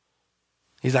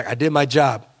 He's like, I did my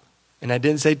job. And I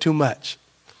didn't say too much.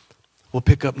 We'll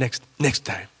pick up next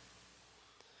time.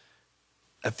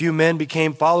 A few men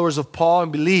became followers of Paul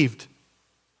and believed.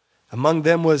 Among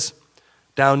them was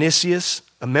Dionysius,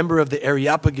 a member of the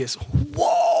Areopagus.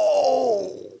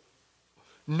 Whoa!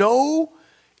 No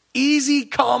easy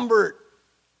convert.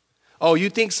 Oh, you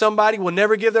think somebody will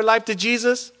never give their life to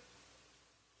Jesus?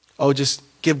 Oh, just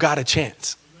give God a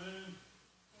chance.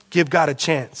 Give God a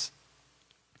chance.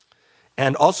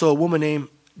 And also a woman named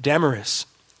Damaris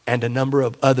and a number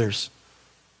of others.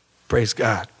 Praise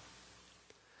God.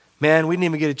 Man, we didn't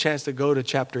even get a chance to go to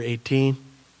chapter 18.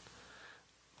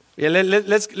 Yeah,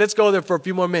 let's go there for a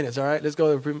few more minutes, all right? Let's go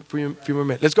there for a few more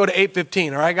minutes. Let's go to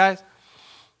 8:15, all right, guys?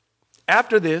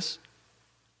 After this,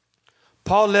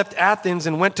 Paul left Athens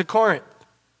and went to Corinth.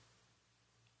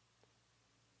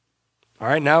 All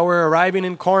right, now we're arriving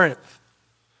in Corinth.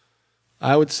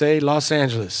 I would say Los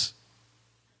Angeles.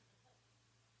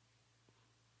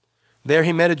 There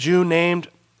he met a Jew named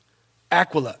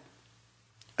Aquila,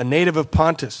 a native of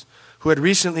Pontus, who had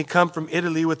recently come from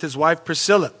Italy with his wife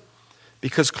Priscilla,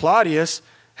 because Claudius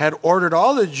had ordered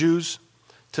all the Jews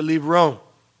to leave Rome.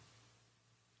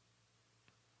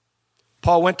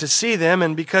 Paul went to see them,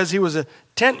 and because he was a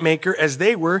tent maker as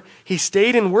they were, he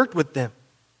stayed and worked with them.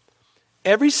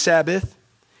 Every Sabbath,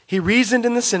 he reasoned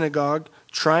in the synagogue,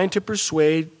 trying to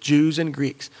persuade Jews and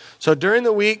Greeks. So during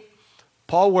the week,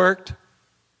 Paul worked,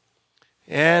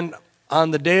 and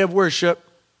on the day of worship,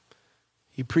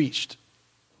 he preached.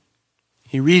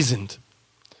 He reasoned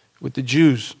with the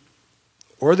Jews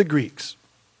or the Greeks.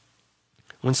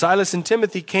 When Silas and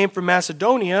Timothy came from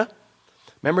Macedonia,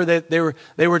 remember that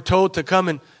they were told to come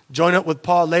and join up with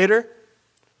Paul later?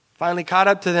 Finally caught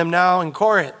up to them now in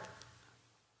Corinth.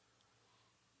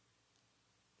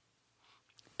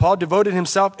 Paul devoted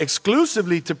himself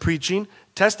exclusively to preaching,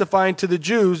 testifying to the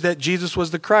Jews that Jesus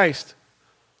was the Christ.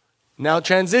 Now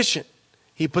transition.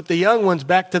 He put the young ones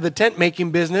back to the tent making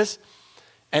business,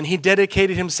 and he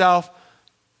dedicated himself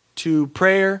to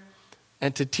prayer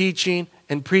and to teaching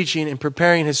and preaching and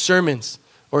preparing his sermons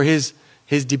or his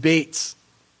debates.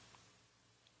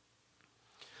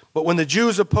 But when the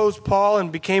Jews opposed Paul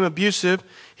and became abusive,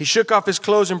 he shook off his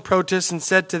clothes in protest and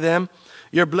said to them,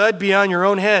 "Your blood be on your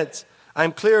own heads. I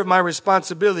am clear of my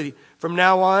responsibility. From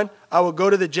now on, I will go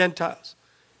to the Gentiles."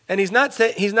 And he's not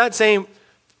saying,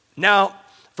 now,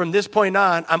 from this point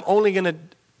on, I'm only going to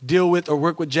deal with or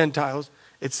work with Gentiles.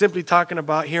 It's simply talking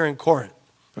about here in Corinth.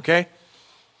 Okay?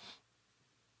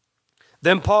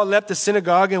 Then Paul left the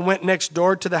synagogue and went next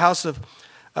door to the house of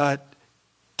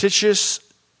Titius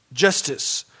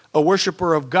Justus, a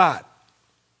worshiper of God.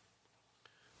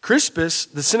 Crispus,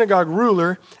 the synagogue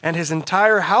ruler, and his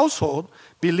entire household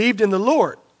believed in the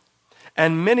Lord.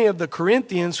 And many of the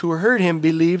Corinthians who heard him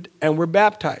believed and were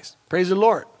baptized. Praise the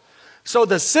Lord. So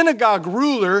the synagogue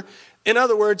ruler, in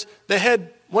other words,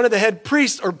 one of the head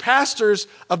priests or pastors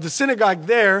of the synagogue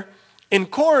there in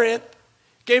Corinth,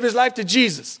 gave his life to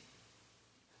Jesus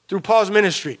through Paul's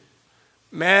ministry.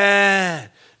 Man,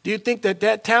 do you think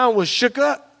that town was shook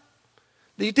up?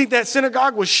 Do you think that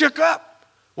synagogue was shook up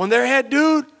when their head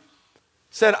dude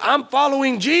said, "I'm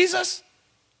following Jesus"?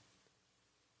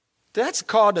 That's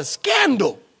called a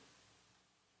scandal.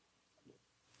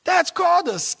 That's called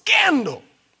a scandal.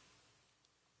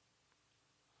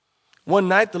 One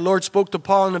night, the Lord spoke to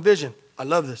Paul in a vision. I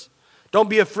love this. "Don't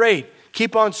be afraid.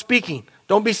 Keep on speaking.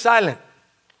 Don't be silent.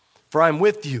 For I'm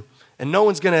with you, and no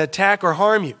one's going to attack or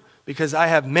harm you, because I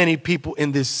have many people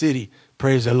in this city."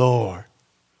 Praise the Lord.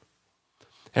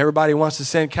 Everybody wants to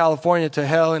send California to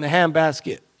hell in a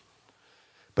handbasket.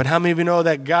 But how many of you know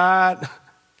that God,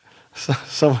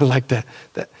 someone like that,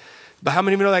 but how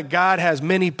many of you know that God has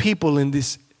many people in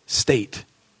this state?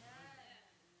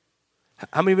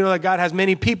 How many of you know that God has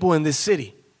many people in this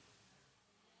city?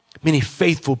 Many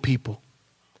faithful people.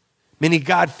 Many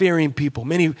God-fearing people.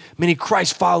 Many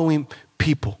Christ-following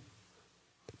people.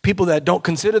 People that don't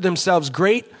consider themselves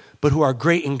great, but who are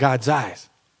great in God's eyes.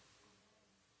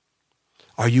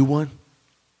 Are you one?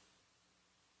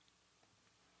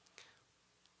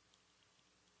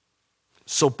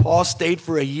 So Paul stayed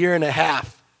for a year and a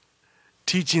half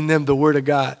teaching them the Word of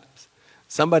God.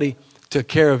 Somebody took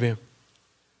care of him.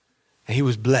 And he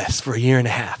was blessed for a year and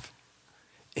a half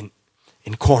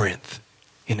in Corinth,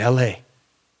 in LA.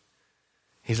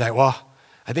 He's like, "Well,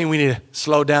 I think we need to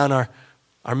slow down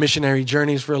our missionary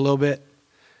journeys for a little bit.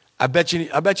 I bet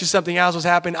you something else was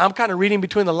happening. I'm kind of reading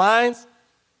between the lines.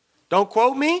 Don't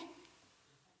quote me.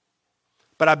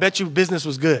 But I bet you business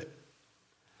was good.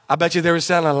 I bet you they were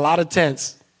selling a lot of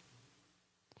tents.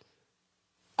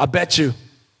 I bet you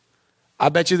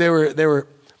they were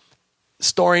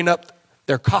storing up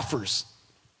their coffers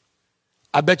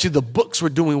I bet you the books were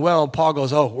doing well. And Paul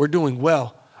goes, oh, we're doing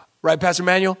well. Right, Pastor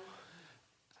Manuel?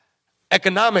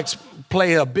 Economics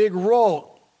play a big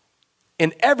role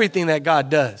in everything that God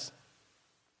does.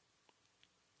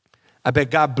 I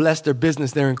bet God blessed their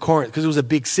business there in Corinth because it was a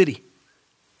big city.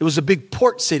 It was a big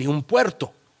port city, un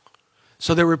puerto.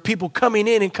 So there were people coming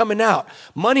in and coming out.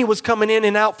 Money was coming in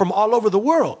and out from all over the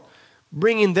world,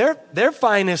 bringing their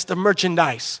finest of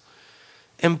merchandise.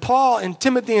 And Paul and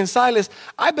Timothy and Silas,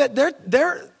 I bet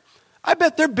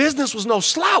their business was no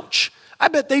slouch. I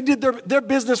bet they did their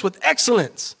business with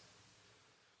excellence.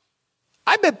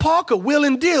 I bet Paul could wheel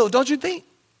and deal, don't you think?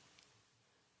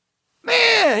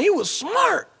 Man, he was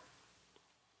smart.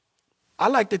 I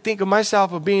like to think of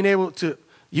myself of being able to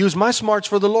use my smarts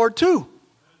for the Lord too.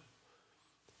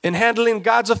 In handling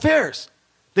God's affairs,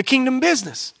 the kingdom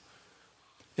business,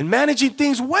 in managing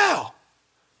things well.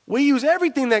 We use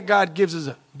everything that God gives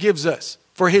us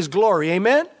for his glory.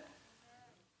 Amen?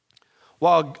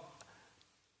 While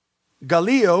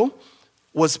Gallio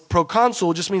was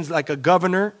proconsul, just means like a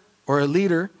governor or a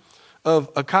leader of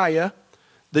Achaia,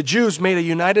 the Jews made a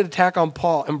united attack on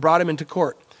Paul and brought him into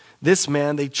court. This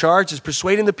man, they charged, is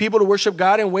persuading the people to worship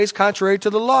God in ways contrary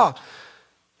to the law.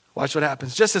 Watch what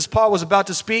happens. Just as Paul was about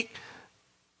to speak,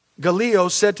 Gallio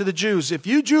said to the Jews, if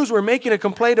you Jews were making a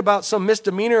complaint about some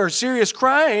misdemeanor or serious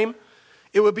crime,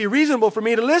 it would be reasonable for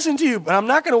me to listen to you, but I'm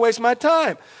not going to waste my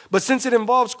time. But since it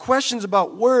involves questions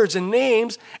about words and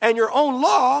names and your own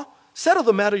law, settle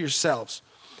the matter yourselves.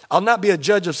 I'll not be a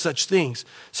judge of such things.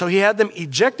 So he had them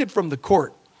ejected from the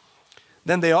court.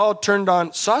 Then they all turned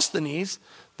on Sosthenes,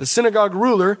 the synagogue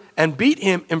ruler, and beat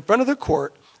him in front of the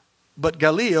court. But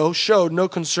Gallio showed no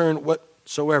concern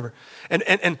whatsoever.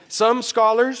 And some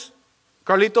scholars,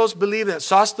 Carlitos, believe that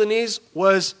Sosthenes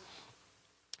was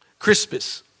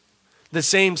Crispus, the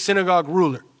same synagogue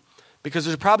ruler. Because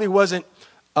there probably wasn't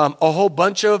a whole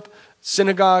bunch of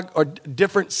synagogue or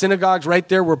different synagogues right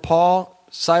there where Paul,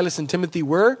 Silas, and Timothy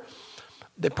were.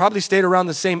 They probably stayed around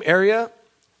the same area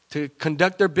to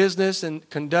conduct their business and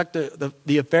conduct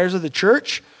the affairs of the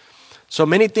church. So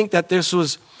many think that this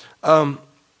was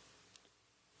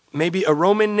maybe a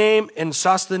Roman name and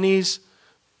Sosthenes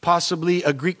possibly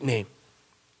a Greek name,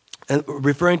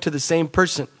 referring to the same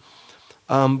person.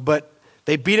 But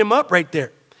they beat him up right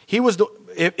there. He was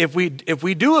if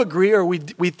we do agree, or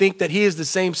we think that he is the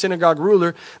same synagogue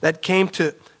ruler that came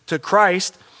to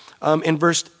Christ in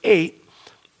verse 8,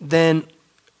 then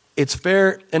it's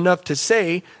fair enough to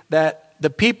say that the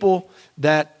people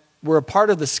that were a part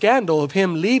of the scandal of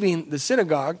him leaving the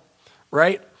synagogue,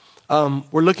 right,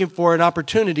 were looking for an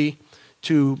opportunity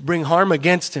to bring harm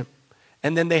against him.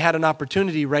 And then they had an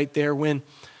opportunity right there when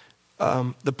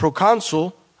the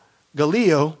proconsul,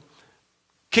 Gallio,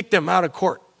 kicked them out of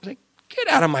court. Like, get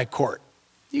out of my court.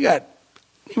 You don't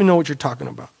even know what you're talking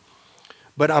about.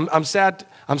 But I'm sad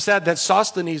that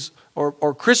Sosthenes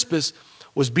or Crispus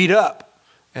was beat up.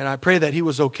 And I pray that he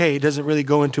was okay. He doesn't really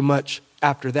go into much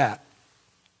after that.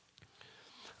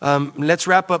 Let's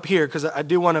wrap up here because I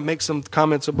do want to make some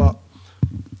comments about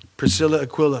Priscilla,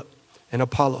 Aquila, and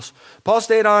Apollos. Paul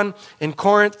stayed on in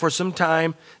Corinth for some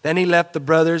time. Then he left the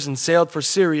brothers and sailed for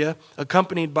Syria,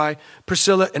 accompanied by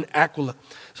Priscilla and Aquila.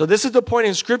 So this is the point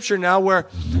in Scripture now where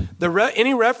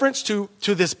any reference to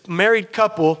this married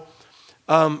couple,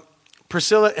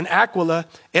 Priscilla and Aquila,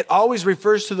 it always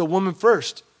refers to the woman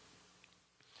first.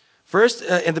 First,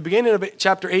 in the beginning of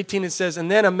chapter 18, it says,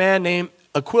 and then a man named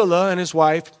Aquila and his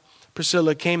wife,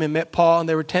 Priscilla, came and met Paul, and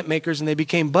they were tent makers, and they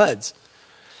became buds.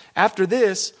 After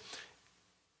this,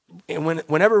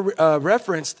 whenever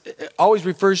referenced, it always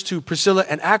refers to Priscilla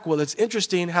and Aquila. It's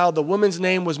interesting how the woman's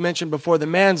name was mentioned before the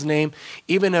man's name,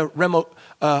 even a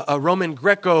Roman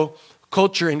Greco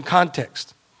culture and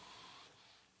context.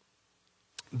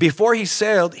 Before he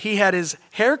sailed, he had his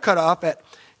hair cut off at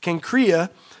Cenchrea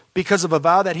because of a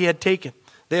vow that he had taken.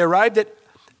 They arrived at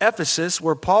Ephesus,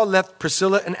 where Paul left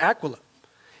Priscilla and Aquila.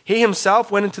 He himself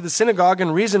went into the synagogue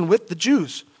and reasoned with the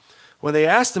Jews. When they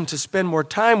asked him to spend more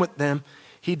time with them,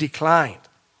 he declined.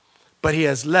 But he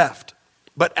has left.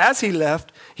 But as he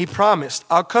left, he promised,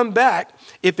 I'll come back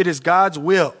if it is God's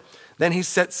will. Then he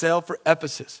set sail for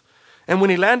Ephesus. And when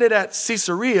he landed at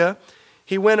Caesarea,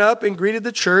 he went up and greeted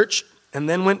the church and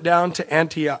then went down to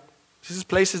Antioch. This is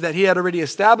places that he had already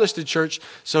established the church,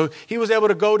 so he was able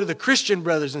to go to the Christian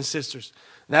brothers and sisters.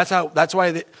 And that's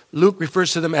why Luke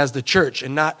refers to them as the church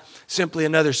and not simply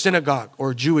another synagogue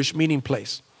or Jewish meeting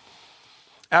place.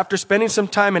 After spending some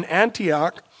time in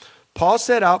Antioch, Paul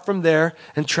set out from there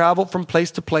and traveled from place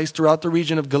to place throughout the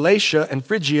region of Galatia and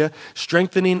Phrygia,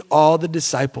 strengthening all the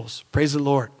disciples. Praise the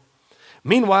Lord.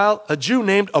 Meanwhile, a Jew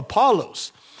named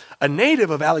Apollos, a native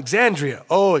of Alexandria.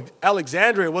 Oh,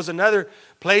 Alexandria was another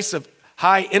place of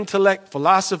high intellect,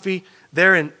 philosophy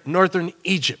there in northern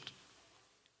Egypt.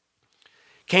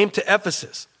 Came to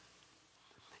Ephesus.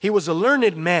 He was a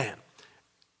learned man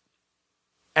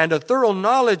and a thorough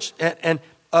knowledge,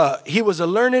 he was a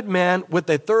learned man with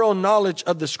a thorough knowledge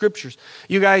of the scriptures.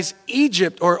 You guys,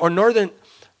 Egypt or northern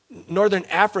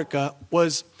Africa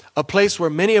was a place where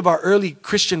many of our early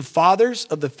Christian fathers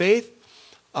of the faith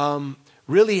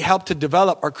really helped to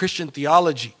develop our Christian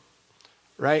theology,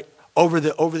 right? Over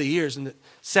the years, in the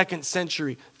 2nd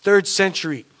century, 3rd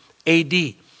century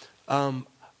AD,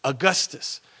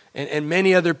 Augustus and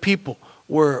many other people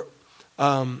were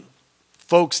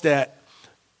folks that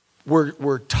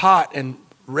were taught and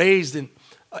raised and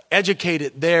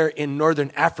educated there in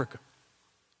northern Africa.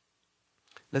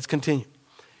 Let's continue.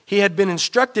 He had been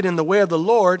instructed in the way of the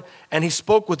Lord, and he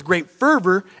spoke with great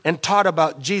fervor and taught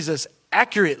about Jesus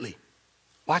accurately.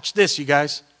 Watch this, you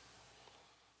guys.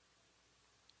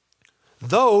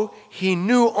 Though he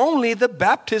knew only the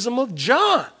baptism of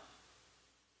John.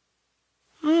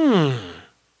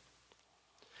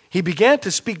 He began to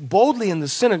speak boldly in the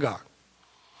synagogue.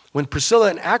 When Priscilla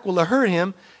and Aquila heard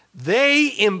him,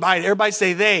 they invited, everybody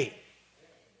say they.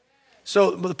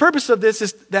 So the purpose of this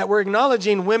is that we're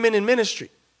acknowledging women in ministry.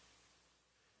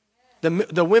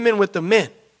 The women with the men.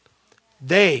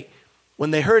 They, when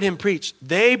they heard him preach,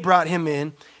 they brought him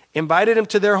in, invited him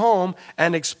to their home,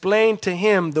 and explained to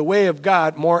him the way of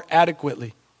God more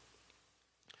adequately.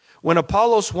 When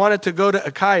Apollos wanted to go to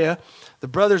Achaia, the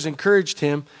brothers encouraged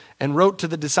him and wrote to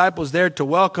the disciples there to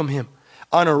welcome him.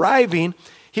 On arriving,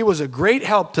 he was a great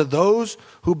help to those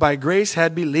who by grace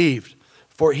had believed,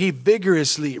 for he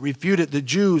vigorously refuted the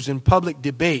Jews in public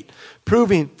debate,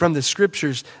 proving from the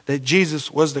scriptures that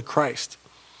Jesus was the Christ.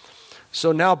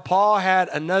 So now Paul had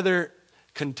another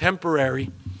contemporary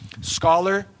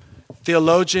scholar,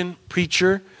 theologian,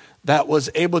 preacher that was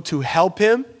able to help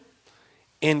him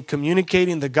in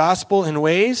communicating the gospel in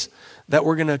ways that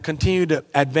we're going to continue to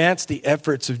advance the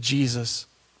efforts of Jesus.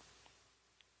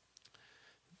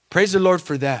 Praise the Lord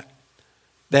for that.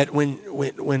 That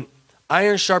when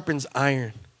iron sharpens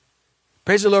iron.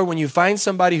 Praise the Lord when you find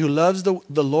somebody who loves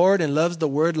the Lord and loves the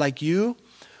word like you,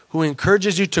 who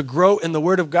encourages you to grow in the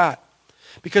word of God.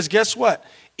 Because guess what?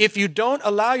 If you don't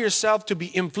allow yourself to be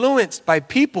influenced by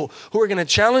people who are going to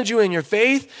challenge you in your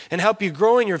faith and help you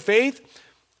grow in your faith,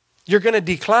 you're going to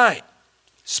decline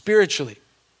spiritually.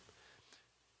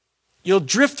 You'll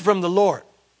drift from the Lord.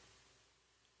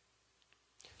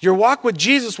 Your walk with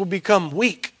Jesus will become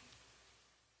weak.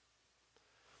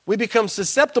 We become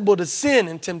susceptible to sin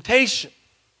and temptation.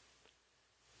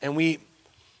 And we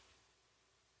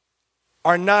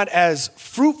are not as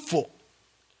fruitful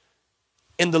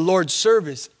in the Lord's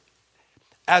service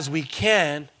as we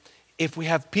can if we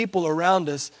have people around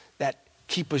us that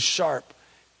keep us sharp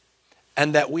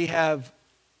and that we have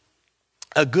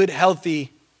a good,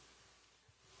 healthy,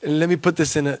 and let me put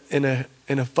this in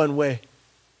a fun way,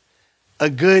 a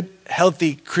good,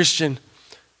 healthy Christian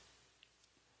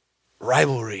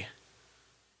rivalry.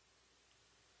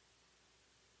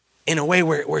 In a way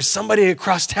where somebody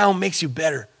across town makes you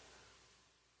better.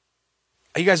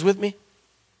 Are you guys with me?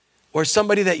 Or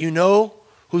somebody that you know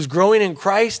who's growing in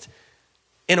Christ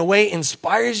in a way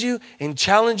inspires you and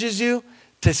challenges you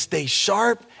to stay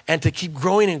sharp and to keep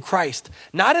growing in Christ.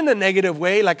 Not in a negative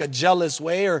way, like a jealous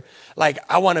way or like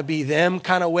I want to be them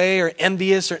kind of way or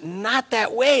envious, or not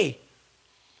that way.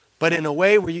 But in a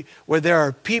way where there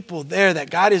are people there that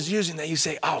God is using that you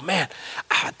say, oh man,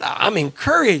 I'm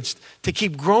encouraged to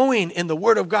keep growing in the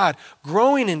Word of God,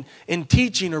 growing in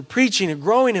teaching or preaching, and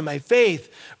growing in my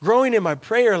faith, growing in my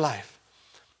prayer life.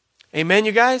 Amen,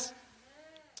 you guys?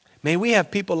 May we have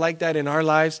people like that in our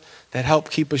lives that help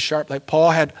keep us sharp. Like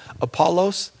Paul had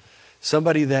Apollos,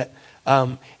 somebody that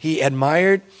he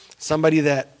admired, somebody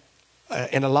that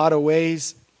in a lot of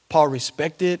ways Paul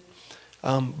respected.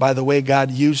 By the way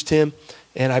God used him.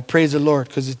 And I praise the Lord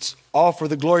because it's all for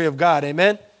the glory of God.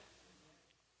 Amen?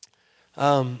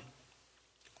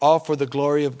 All for the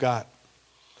glory of God.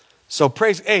 So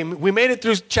praise. Hey, we made it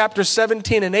through chapter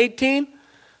 17 and 18.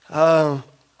 Do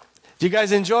you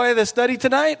guys enjoy the study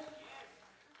tonight?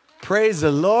 Praise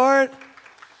the Lord.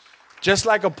 Just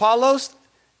like Apollos,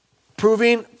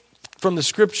 proving from the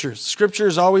scriptures. Scripture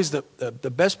is always the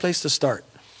best place to start.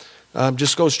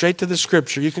 Just go straight to the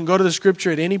scripture. You can go to the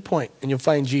scripture at any point and you'll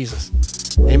find Jesus.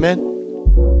 Amen.